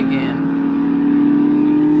to dig in.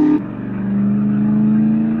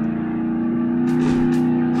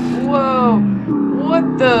 Whoa! What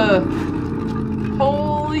the?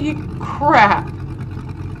 Holy crap!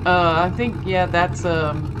 I think, yeah, that's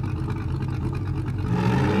a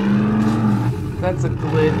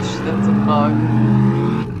glitch. That's a bug.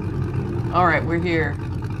 Alright, we're here.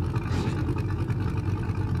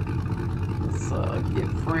 Let's get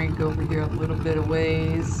Frank over here a little bit of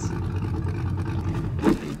ways.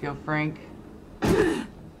 There you go, Frank.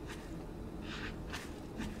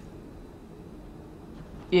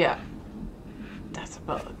 Yeah. That's a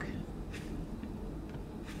bug.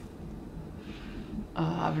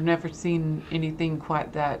 I've never seen anything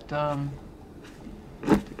quite that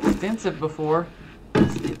extensive before.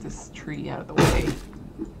 Let's get this tree out of the way.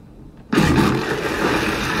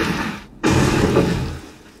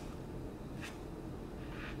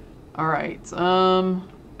 Alright, we're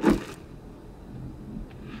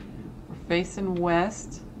facing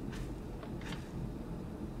west.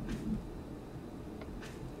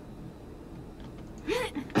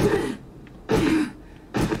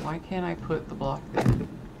 Why can't I put the block there?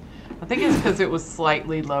 I think it's because it was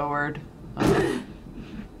slightly lowered.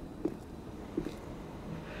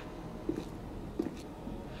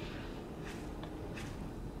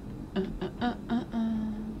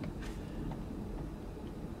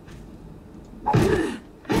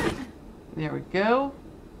 There we go.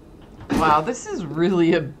 Wow, this is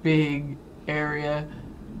really a big area.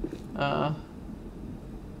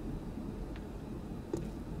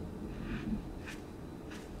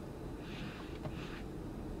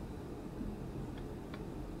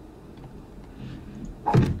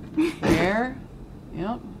 There.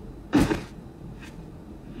 Yep.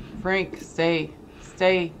 Frank, stay.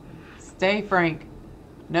 Stay. Stay, Frank.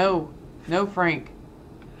 No. No, Frank.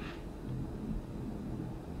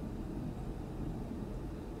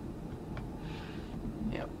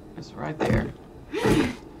 Yep, it's right there.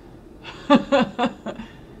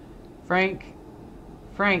 Frank.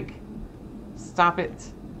 Frank. Stop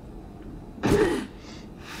it.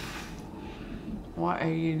 What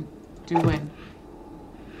are you doing?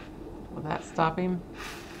 Will that stop him?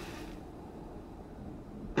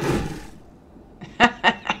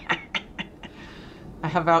 I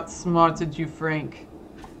have outsmarted you, Frank.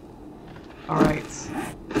 Alright.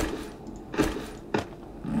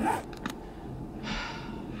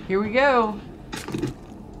 Here we go.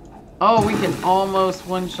 Oh, we can almost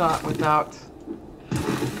one-shot without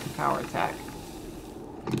power attack.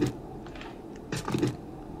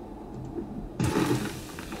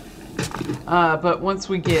 But once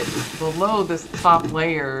we get below this top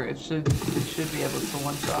layer, it should be able to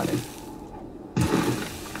one-shot it.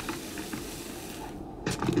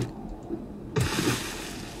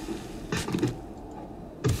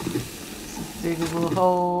 Dig a little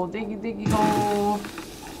hole, diggy diggy hole.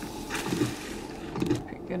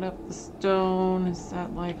 Picking up the stone. Is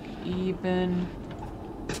that like even?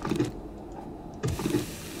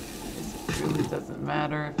 It really doesn't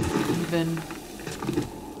matter if it's even.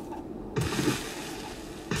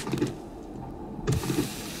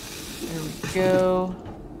 There we go.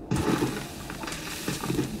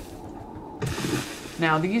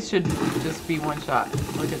 Now these should just be one shot.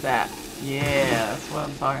 Look at that. Yeah, that's what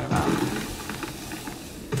I'm talking about.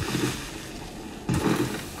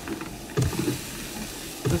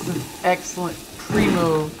 This is excellent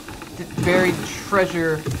primo buried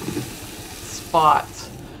treasure spot.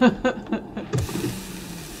 We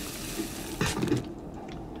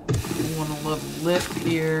want a little lip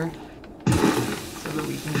here so that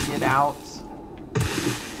we can get out.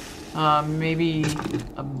 Maybe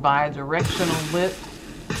a bi-directional lip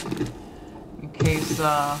in case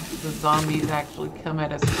the zombies actually come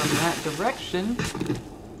at us from that direction.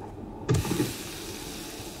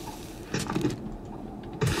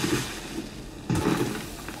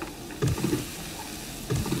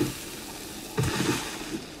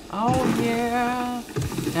 Oh yeah.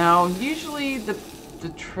 Now usually the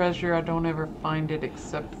treasure, I don't ever find it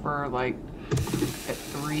except for like at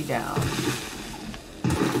 3 down.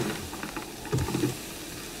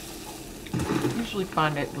 Usually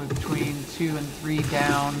find it between 2 and 3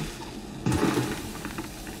 down.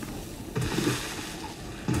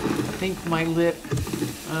 I think my lip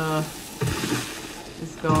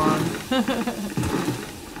is gone.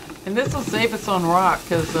 And this will save us on rock,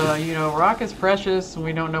 because, you know, rock is precious and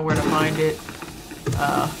we don't know where to find it.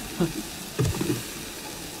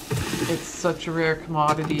 It's such a rare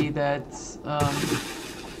commodity that,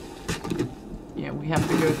 you know, we have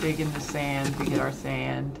to go dig in the sand to get our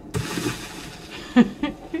sand.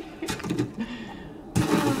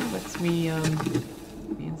 That's me,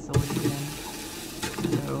 being silly again.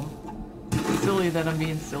 So, silly that I'm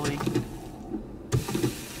being silly.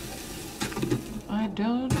 I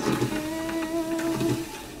don't care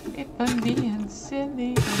if I'm being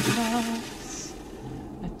silly or not.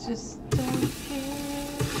 I just don't care.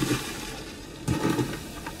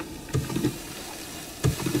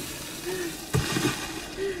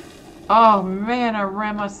 Oh man, I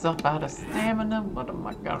ran myself out of stamina. What am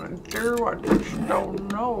I gonna do? I just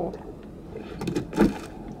don't know.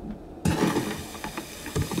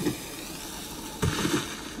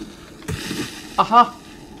 Aha!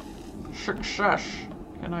 Success.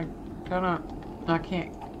 Can I I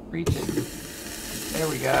can't reach it. There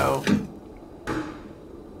we go.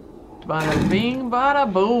 Bada bing,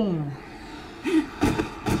 bada boom.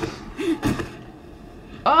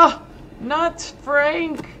 Ah, not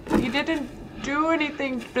Frank. You didn't do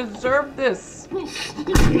anything to deserve this. I can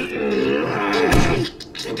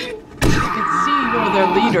see you're their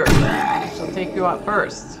leader. I'll take you out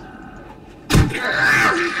first.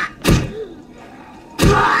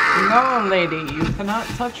 No, lady, you cannot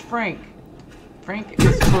touch Frank. Frank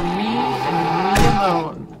is for me and me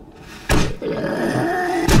alone.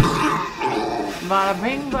 Bada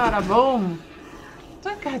bing, bada boom.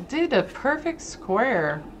 Look, I did a perfect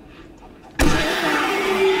square.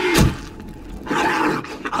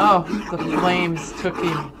 Oh, the flames took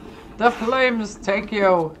him. The flames take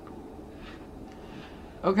you.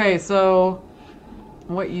 Okay, so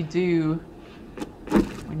what you do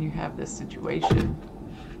when you have this situation,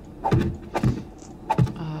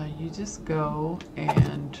 you just go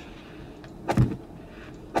and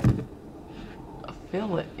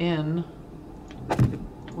fill it in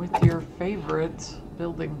with your favorite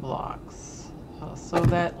building blocks, so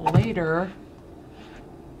that later,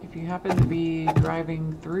 if you happen to be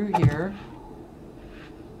driving through here,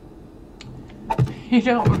 you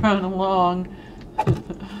don't run along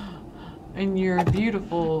in your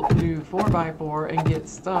beautiful new 4x4 and get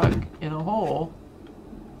stuck in a hole.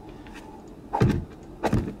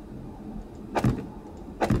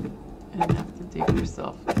 And have to dig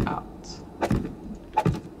yourself out.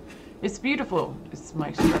 It's beautiful. It's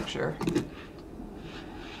my structure.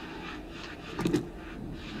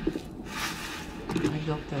 I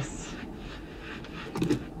built this.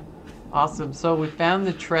 Awesome. So we found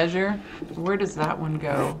the treasure. Where does that one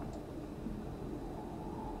go?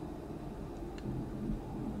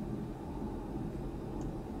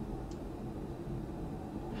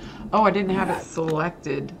 Oh, I didn't have it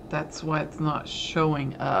selected. That's why it's not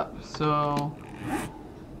showing up. So,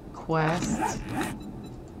 quest.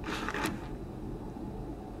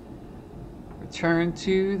 Return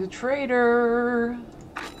to the trader.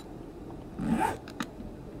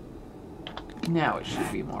 Now it should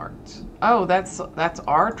be marked. Oh, that's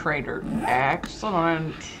our trader.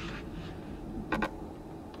 Excellent.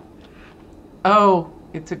 Oh,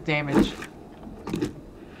 it took damage.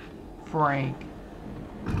 Frank.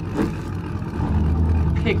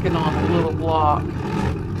 Picking on a little block.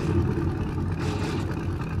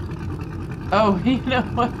 Oh, you know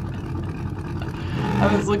what?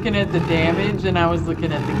 I was looking at the damage and I was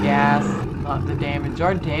looking at the gas, not the damage.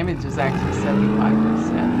 Our damage is actually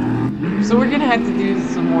 75%. So we're gonna have to do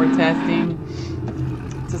some more testing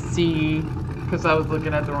to see, because I was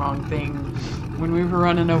looking at the wrong thing. When we were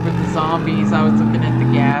running over the zombies, I was looking at the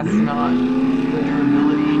gas, not the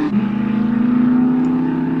durability.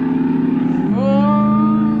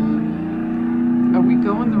 Are we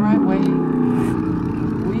going the right way?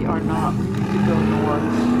 We are not. We need to go north.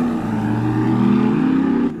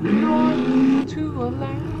 North to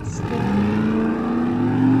Alaska.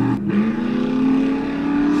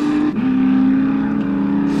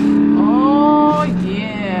 Oh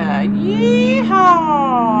yeah.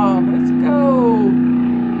 Yeehaw! Let's go.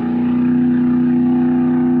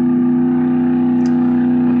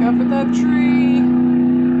 Look out for that tree.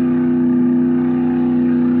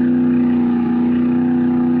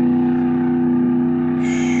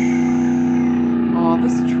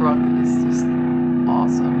 Truck is just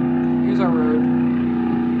awesome. Here's our road.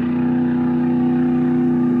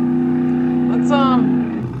 Let's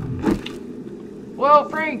whoa,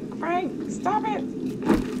 Frank, stop it.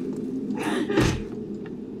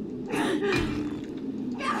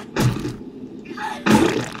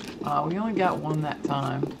 We only got one that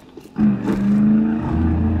time.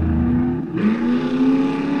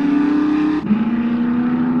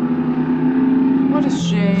 What a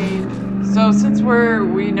shame. So since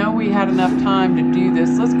we know we had enough time to do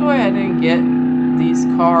this, let's go ahead and get these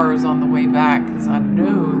cars on the way back, because I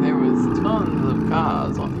know there was tons of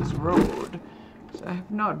cars on this road. So I have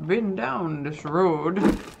not been down this road.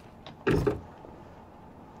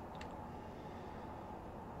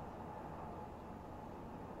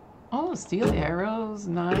 Oh, steel arrows,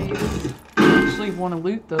 nice. I actually want to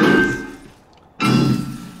loot those.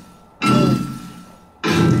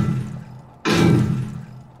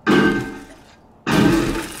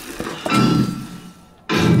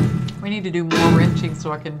 We need to do more wrenching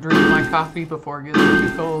so I can drink my coffee before it gets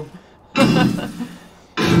too cold.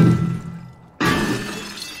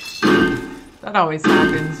 That always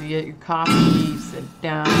happens. You get your coffee, you sit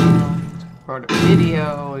down, record a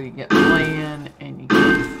video, you get playing, and you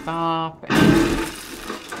get stop,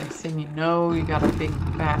 and Next thing you know, you got a big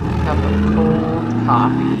fat cup of cold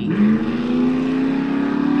coffee.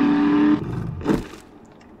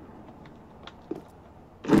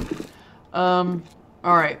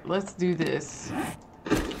 Alright, let's do this.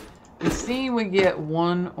 We see we get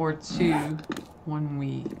 1 or 2 when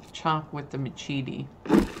we chop with the machete.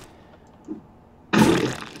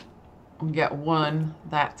 We got 1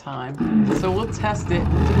 that time. So we'll test it.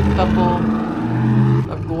 We'll do a couple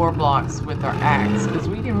of gore blocks with our axe, because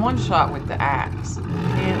we can one-shot with the axe. We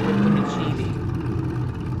can't with the machete.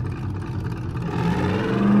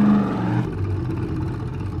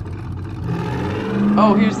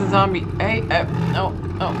 Oh, here's the zombie. Hey, no,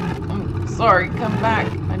 sorry, come back.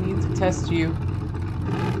 I need to test you.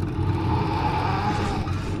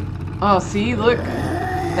 Oh, see, look.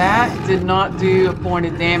 That did not do a point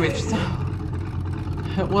of damage.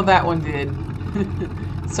 Well, that one did.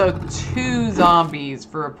 So 2 zombies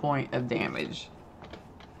for a point of damage.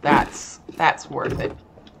 That's worth it.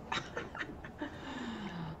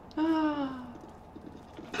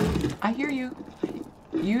 I hear you.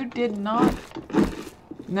 You did not.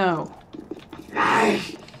 No.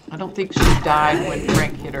 I don't think she died when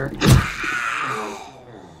Frank hit her.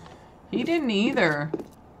 He didn't either.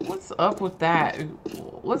 What's up with that?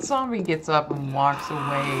 What zombie gets up and walks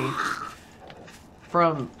away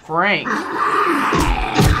from Frank? Why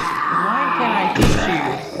can't I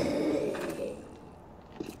hit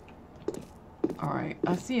you? Alright,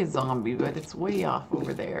 I see a zombie, but it's way off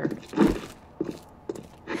over there.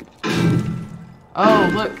 Oh,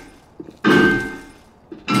 look.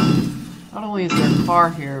 Not only is there a car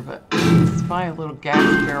here, but let's buy a little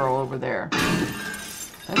gas barrel over there.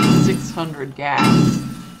 That's 600 gas.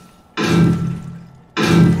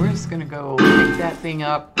 We're just gonna go pick that thing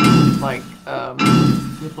up like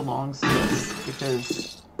it belongs to us,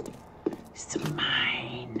 because it's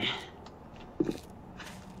mine.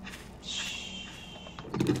 Shh.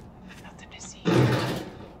 Nothing to see.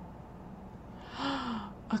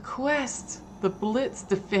 A quest! The Blitz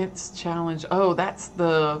Defense Challenge. Oh, that's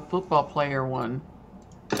the football player one.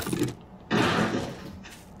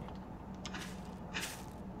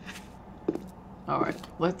 Alright,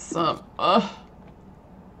 let's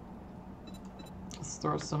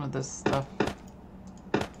throw some of this stuff.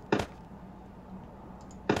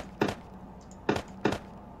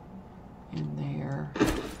 In there.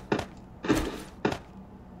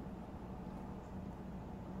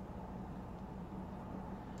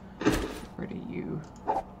 Where do you?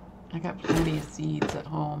 I got plenty of seeds at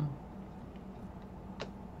home.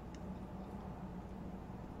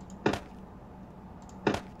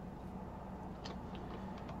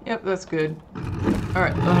 Yep, that's good.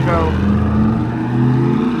 Alright, let me go.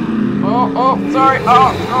 Oh, sorry.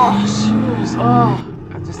 Oh, shoes. Oh,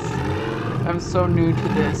 I'm so new to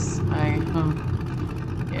this.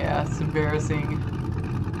 Yeah, it's embarrassing.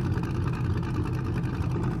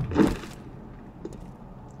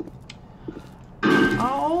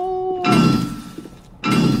 Oh.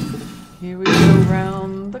 Here we go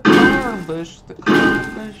round the car bush, the car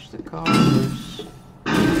bush, the car bush.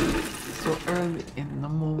 So early in the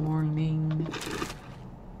morning.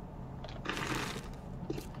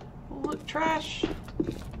 Oh, look, trash.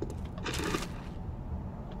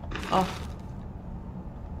 Oh.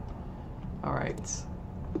 All right.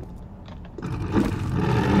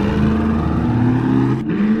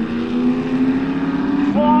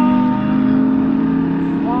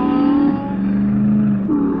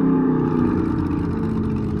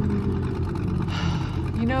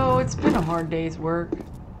 You know, it's been a hard day's work.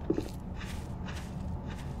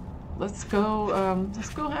 Let's go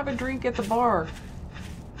have a drink at the bar.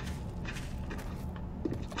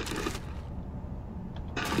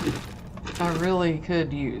 I really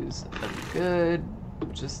could use a good,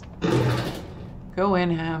 just go in,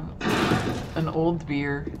 have an old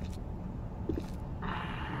beer.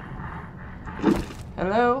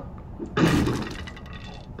 Hello?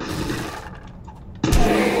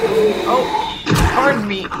 Oh, pardon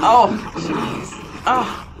me. Oh, jeez.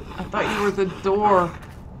 Oh, I thought you were the door.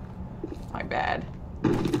 My bad.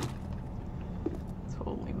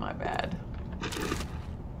 Totally my bad.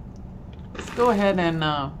 Let's go ahead and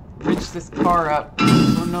reach this car up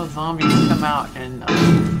so no zombies come out and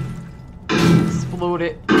explode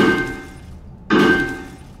it.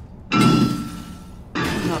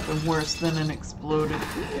 Nothing worse than an exploded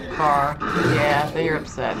car. Yeah, they're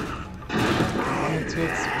upset. I wanted to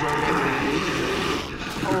explode it.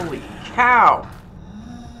 Holy cow!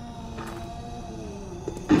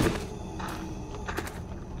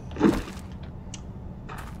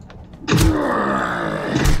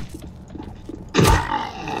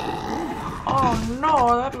 Oh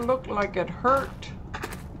no, that looked like it hurt.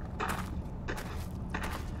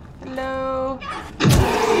 Hello.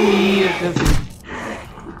 See, it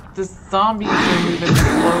doesn't. The zombies are moving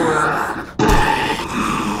slower.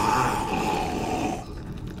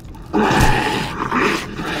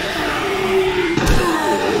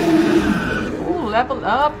 Ooh, level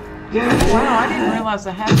up. Wow, I didn't realize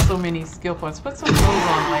I had so many skill points. Put some clothes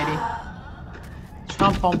on, lady.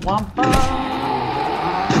 Chompa wampa.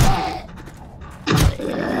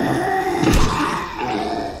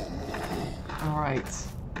 Alright.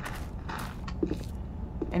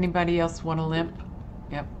 Anybody else want a limp?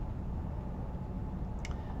 Yep.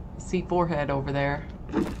 See forehead over there.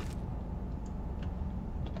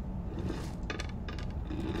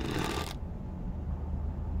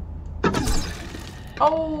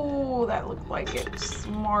 Oh, that looked like it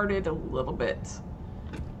smarted a little bit.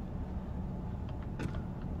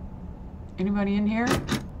 Anybody in here?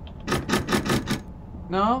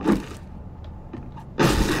 No?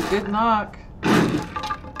 Good knock.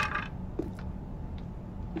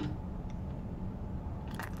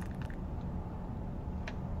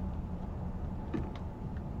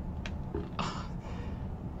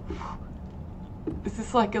 This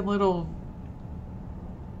is like a little...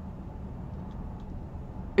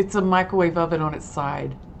 It's a microwave oven on its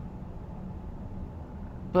side.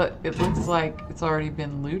 But it looks like it's already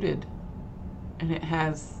been looted. And it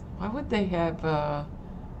has... Why would they have a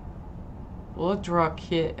blood draw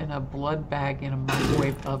kit and a blood bag in a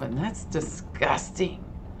microwave oven? That's disgusting.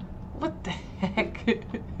 What the heck?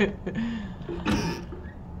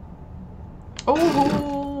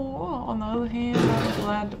 Oh, on the other hand, I'm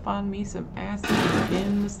glad to find me some acid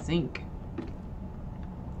in the sink.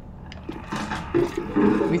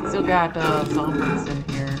 We still got zombies in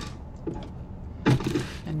here.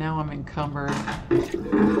 And now I'm encumbered.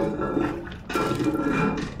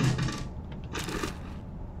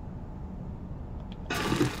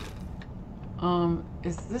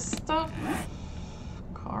 Is this stuff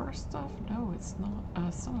car stuff? No, it's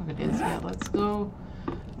not. Some of it is. Yeah, let's go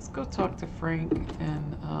talk to Frank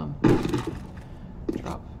and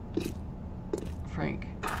drop Frank.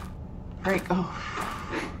 Oh,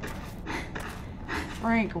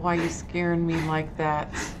 Frank, why you scaring me like that?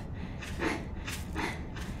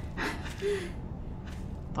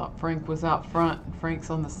 Thought Frank was out front and Frank's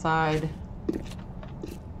on the side.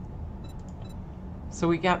 So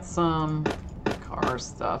we got some car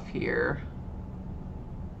stuff here.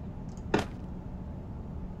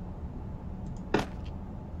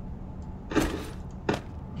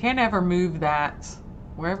 Can't ever move that.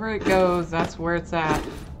 Wherever it goes, that's where it's at.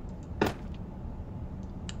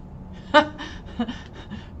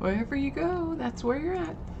 Wherever you go, that's where you're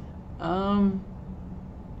at.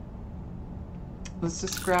 Let's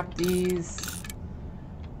just scrap these.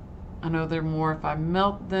 I know there are more if I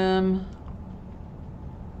melt them.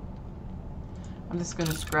 I'm just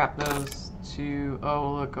gonna scrap those to,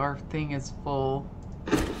 oh look, our thing is full.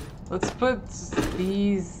 Let's put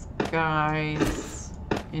these guys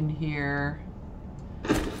in here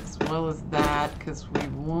as well as that, because we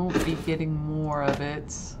won't be getting more of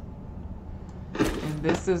it. And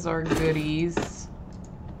this is our goodies.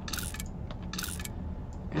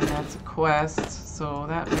 And that's a quest, so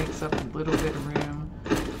that makes up a little bit of room.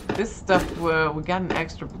 This stuff, we got an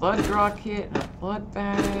extra blood draw kit and a blood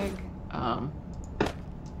bag.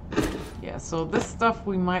 Yeah, so this stuff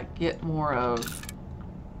we might get more of.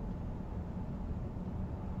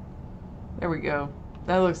 There we go.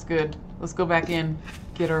 That looks good. Let's go back in,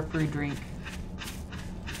 get our free drink.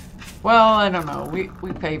 Well, I don't know. We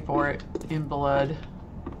pay for it in blood.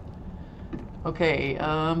 Okay,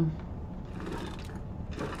 how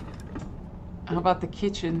about the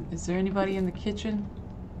kitchen? Is there anybody in the kitchen?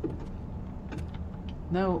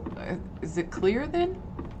 No. Is it clear then?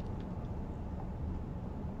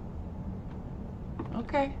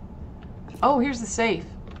 Okay. Oh, here's the safe.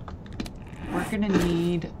 We're gonna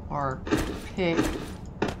need our pick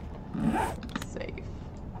safe.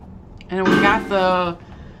 And we got the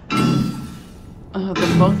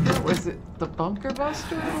bunker. Was it the bunker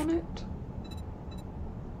buster on it?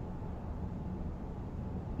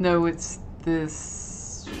 No, it's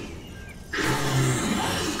this.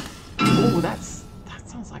 Oh, that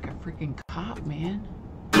sounds like a freaking cop, man.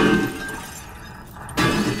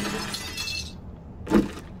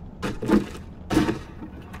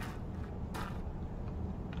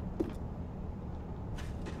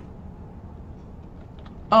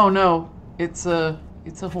 Oh no, it's a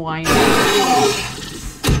Hawaiian.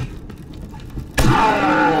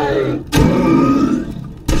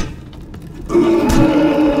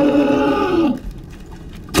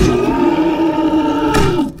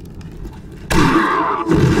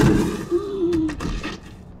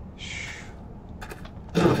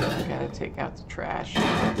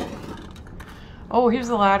 here's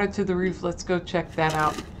a ladder to the roof. Let's go check that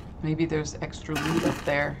out. Maybe there's extra loot up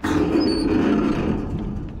there.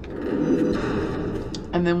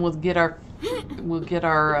 And then we'll get our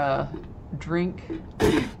drink.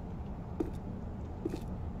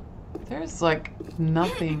 There's like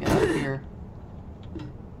nothing up here.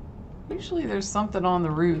 Usually there's something on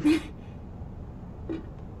the roof.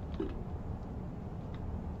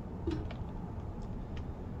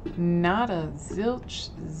 Not a zilch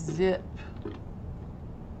zip.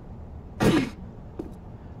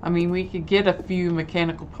 I mean, we could get a few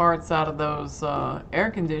mechanical parts out of those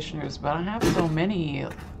air conditioners, but I have so many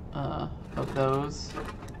of those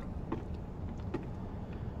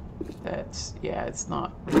that, yeah, it's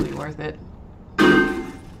not really worth it.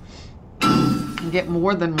 I get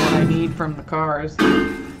more than what I need from the cars.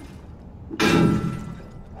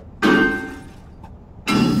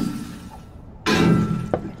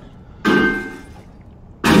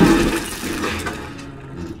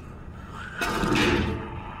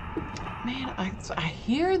 Man, I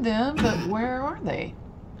hear them, but where are they?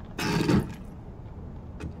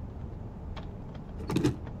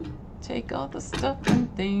 Take all the stuff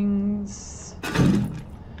and things.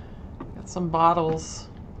 Got some bottles.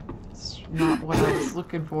 It's not what I was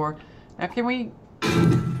looking for. Now can we...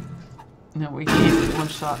 No, we can't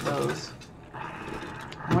one-shot those.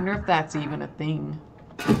 I wonder if that's even a thing.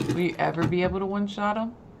 Will you ever be able to one-shot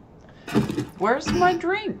them? Where's my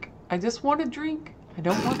drink? I just want a drink. I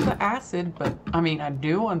don't want the acid, but... I mean, I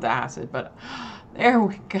do want the acid, but... There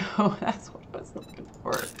we go. That's what I was looking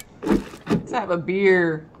for. Let's have a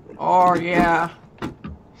beer. Oh, yeah.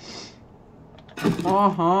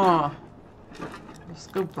 Uh-huh. Let's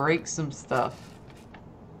go break some stuff.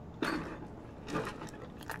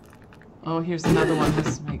 Oh, here's another one.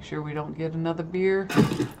 Let's make sure we don't get another beer.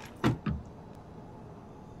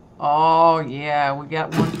 Oh, yeah. We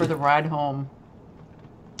got one for the ride home.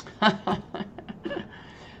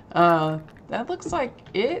 That looks like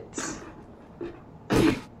it.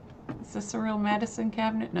 Is this a real medicine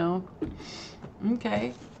cabinet? No.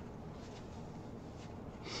 Okay.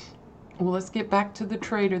 Well, let's get back to the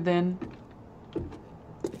trader then.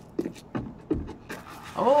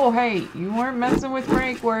 Oh, hey, you weren't messing with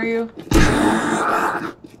Frank, were you?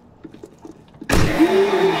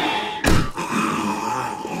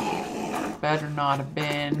 Better not have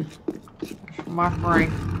been. My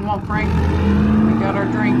Frank. Come on, Frank. We got our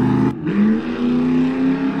drink.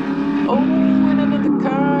 Oh, and another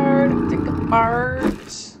card. Take apart.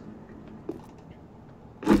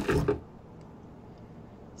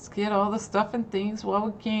 Let's get all the stuff and things while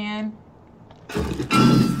we can.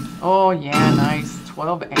 Oh, yeah, nice.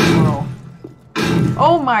 12 ammo.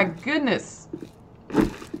 Oh, my goodness.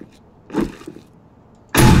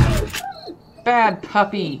 Bad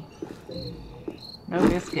puppy. No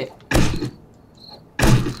biscuit.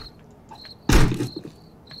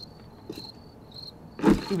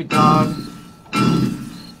 Stupid dog.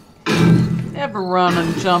 Never run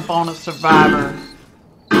and jump on a survivor.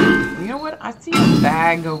 You know what? I see a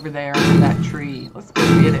bag over there under that tree. Let's go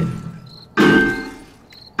get it.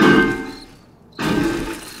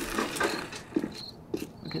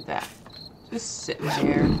 Look at that. Just sitting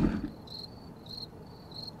there.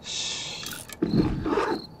 Shh.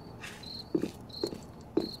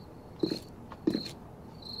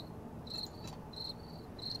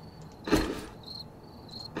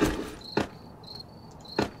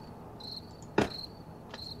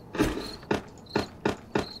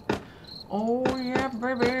 Oh yeah,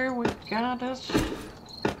 baby, we got us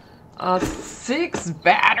a 6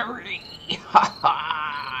 battery. Ha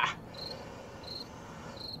ha.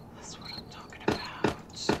 That's what I'm talking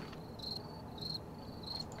about.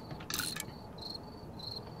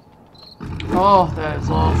 Oh, that is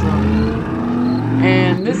awesome.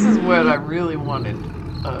 And this is what I really wanted,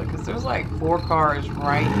 because there's like 4 cars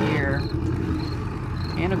right here.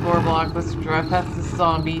 And a door block. Let's drive past the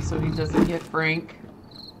zombie so he doesn't hit Frank.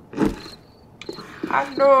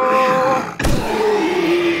 Hello.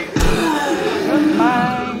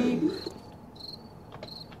 Goodbye.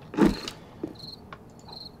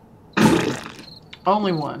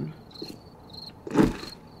 Only one.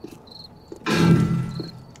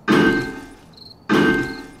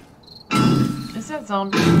 Is that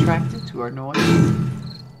zombie attracted to our noise?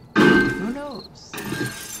 Who knows?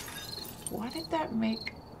 Why did that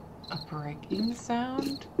make a breaking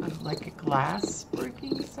sound? Like a glass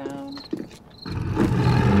breaking sound?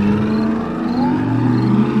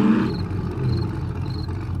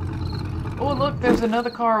 Oh, look, there's another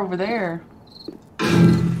car over there. You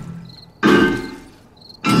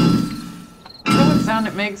know what sound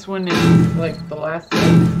it makes when it's like the last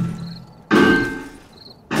thing?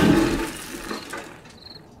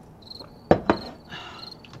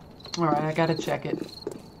 Alright, I gotta check it.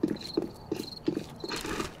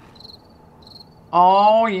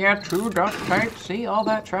 Oh, yeah, true duct tape. See, all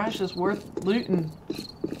that trash is worth looting.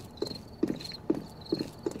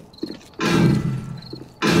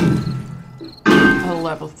 A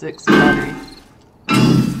level 6 battery.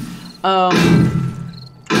 I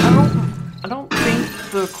don't think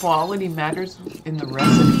the quality matters in the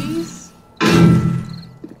recipes.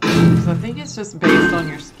 Because I think it's just based on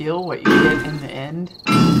your skill, what you get in the end.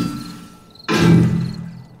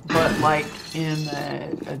 But like in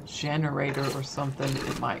a generator or something,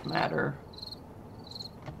 it might matter.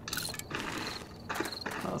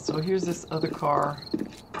 So here's this other car.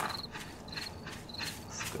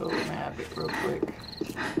 Let's go nab it real quick.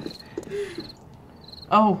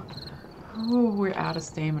 Oh, we're out of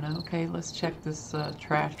stamina. Okay, let's check this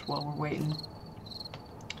trash while we're waiting.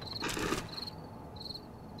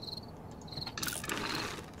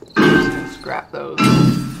 I'm just gonna scrap those.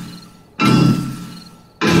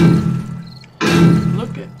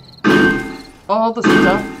 Look at all the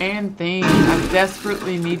stuff and things. I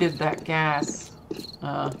desperately needed that gas.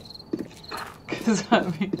 Because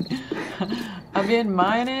I've been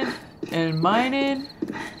mining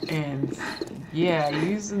and yeah,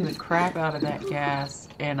 using the crap out of that gas.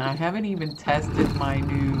 And I haven't even tested my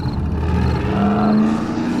new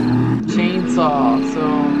chainsaw. So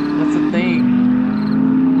that's a thing.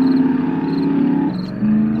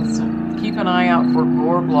 Let's keep an eye out for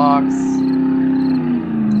gore blocks.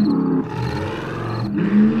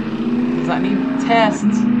 Because I need to test.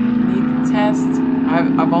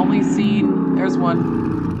 I've only seen, there's one.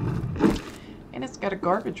 And it's got a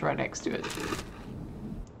garbage right next to it.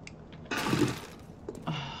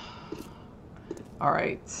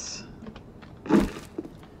 Alright.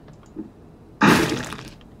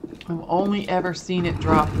 I've only ever seen it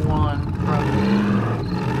drop one from...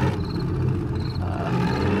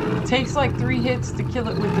 it takes like 3 hits to kill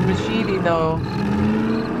it with the machete though.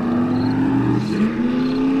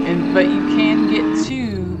 But you can get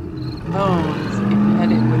 2 bones if you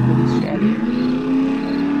hit it with the machete.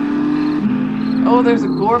 Oh, there's a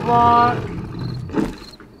gore block.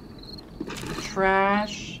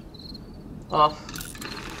 Trash. Ugh.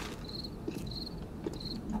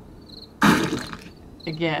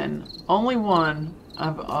 Again, only one.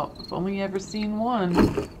 I've only ever seen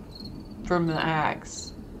one from the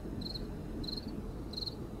axe.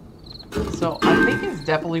 So I think it's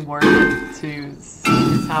definitely worth it to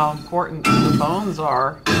see how important the bones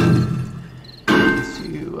are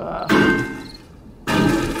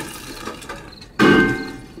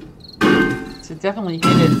to definitely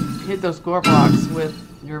hit those gore blocks with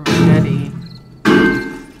your machete.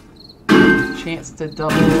 Chance to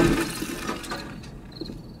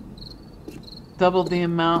double the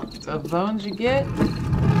amount of bones you get.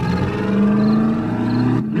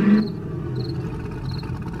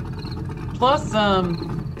 Plus,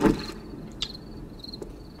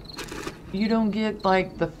 you don't get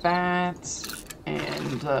like the fat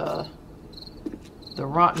and the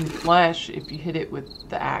rotten flesh if you hit it with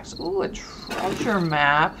the axe. Ooh, a treasure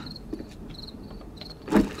map.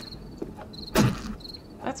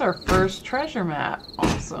 That's our first treasure map.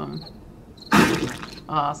 Awesome.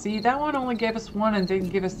 See, that one only gave us 1 and didn't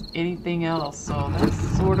give us anything else, so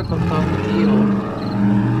that's sort of a bum deal.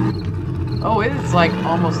 Oh, it is like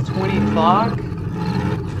almost 20 o'clock.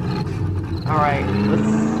 Alright,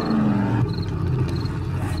 let's...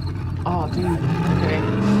 Oh, dude, okay.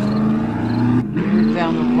 We're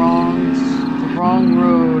down the wrong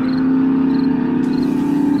road.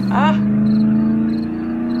 Ah!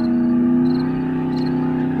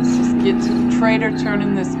 Let's just get to the trader, turn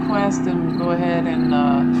in this quest, and go ahead and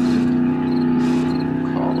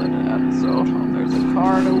call it an episode. Oh, there's a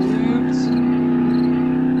car to loot.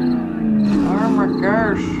 Oh my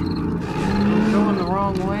gosh. I'm going the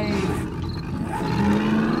wrong way.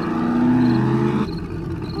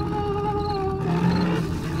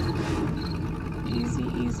 Easy,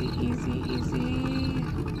 easy, easy, easy.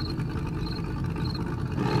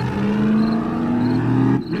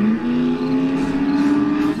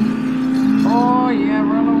 Oh yeah,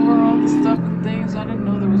 run over all the stuff and things. I didn't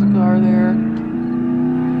know there was a car there.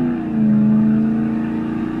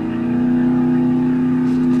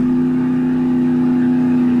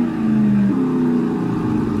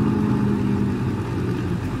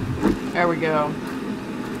 There we go.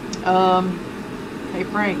 Hey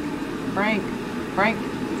Frank,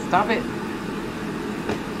 stop it.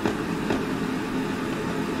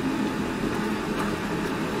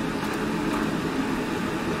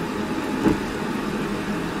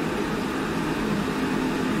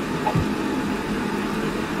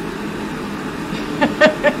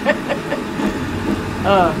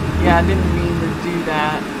 Yeah, Yeah, I didn't mean to do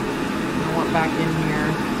that. I went back in here.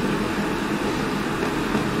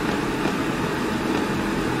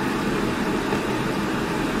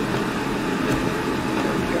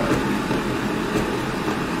 There we go.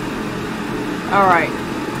 Alright,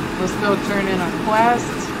 let's go turn in our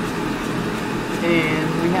quest. And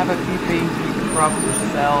we have a few things we could probably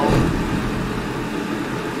sell.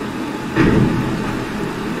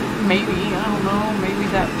 Maybe, I don't know, maybe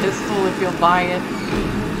that pistol if you'll buy it.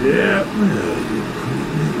 Yeah, well, you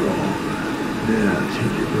proved me wrong. Now take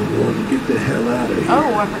your reward and get the hell out of here.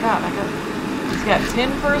 Oh, I forgot. He's got 10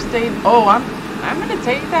 first aid. Oh, I'm gonna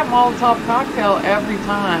take that Molotov cocktail every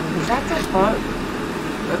time because that's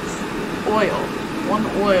that's oil. 1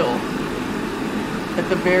 oil at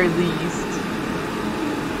the very least.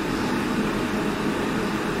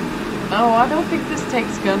 Oh, I don't think this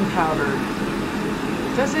takes gunpowder.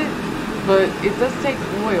 Does it? But it does take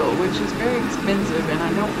oil, which is very expensive, and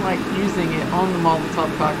I don't like using it on the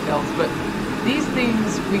Molotov cocktails, but these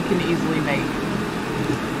things we can easily make.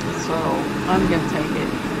 So, I'm gonna take it.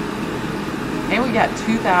 And we got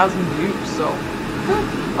 2,000 dupes, so...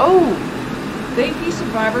 Oh! Thank you,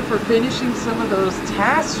 Survivor, for finishing some of those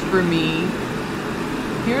tasks for me.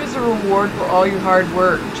 Here's a reward for all your hard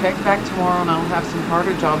work. Check back tomorrow and I'll have some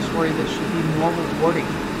harder jobs for you that should be more rewarding.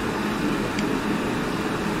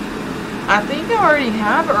 I think I already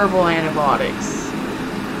have herbal antibiotics.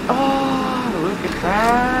 Oh, look at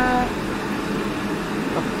that.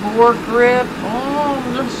 A foregrip. Oh,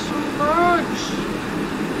 there's so much.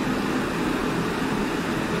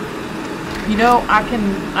 You know, I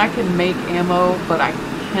can make ammo, but I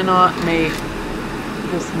cannot make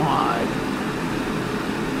this mod.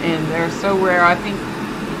 And they're so rare. I think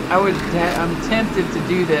I'm tempted to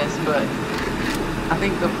do this, but I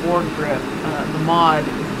think the foregrip, the mod,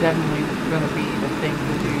 is definitely going to be the thing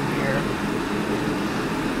to do here.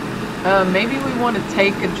 Maybe we want to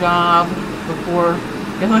take a job before,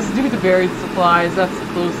 and let's do the buried supplies. That's the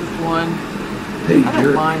closest one. Hey, I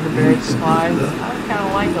don't mind the buried supplies. I kind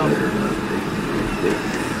of like them.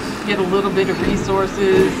 Get a little bit of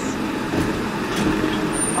resources.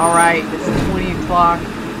 Alright, it's 20 o'clock.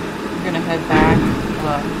 We're going to head back.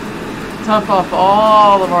 Top off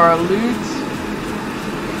all of our loot.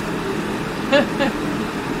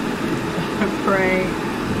 Frank,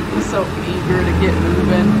 I'm so eager to get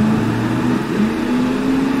moving.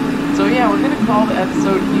 So yeah, we're gonna call the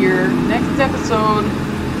episode here. Next episode,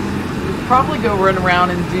 we'll probably go run around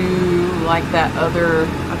and do like that other,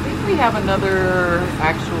 I think we have another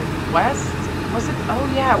actual quest. Was it? Oh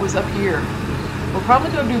yeah, it was up here. We'll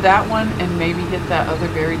probably go do that one and maybe hit that other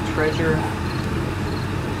buried treasure.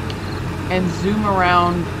 And zoom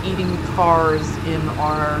around eating cars in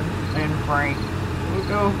Frank. We'll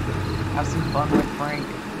go have some fun with Frank.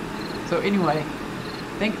 So anyway,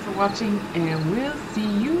 thank you for watching and we'll see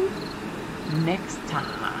you next time.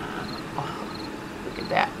 Oh, look at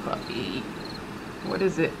that puppy. What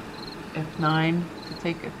is it? F9 to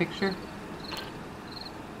take a picture?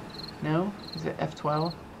 No? Is it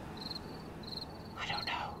F12? I don't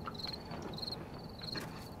know.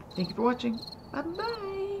 Thank you for watching.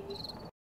 Bye-bye.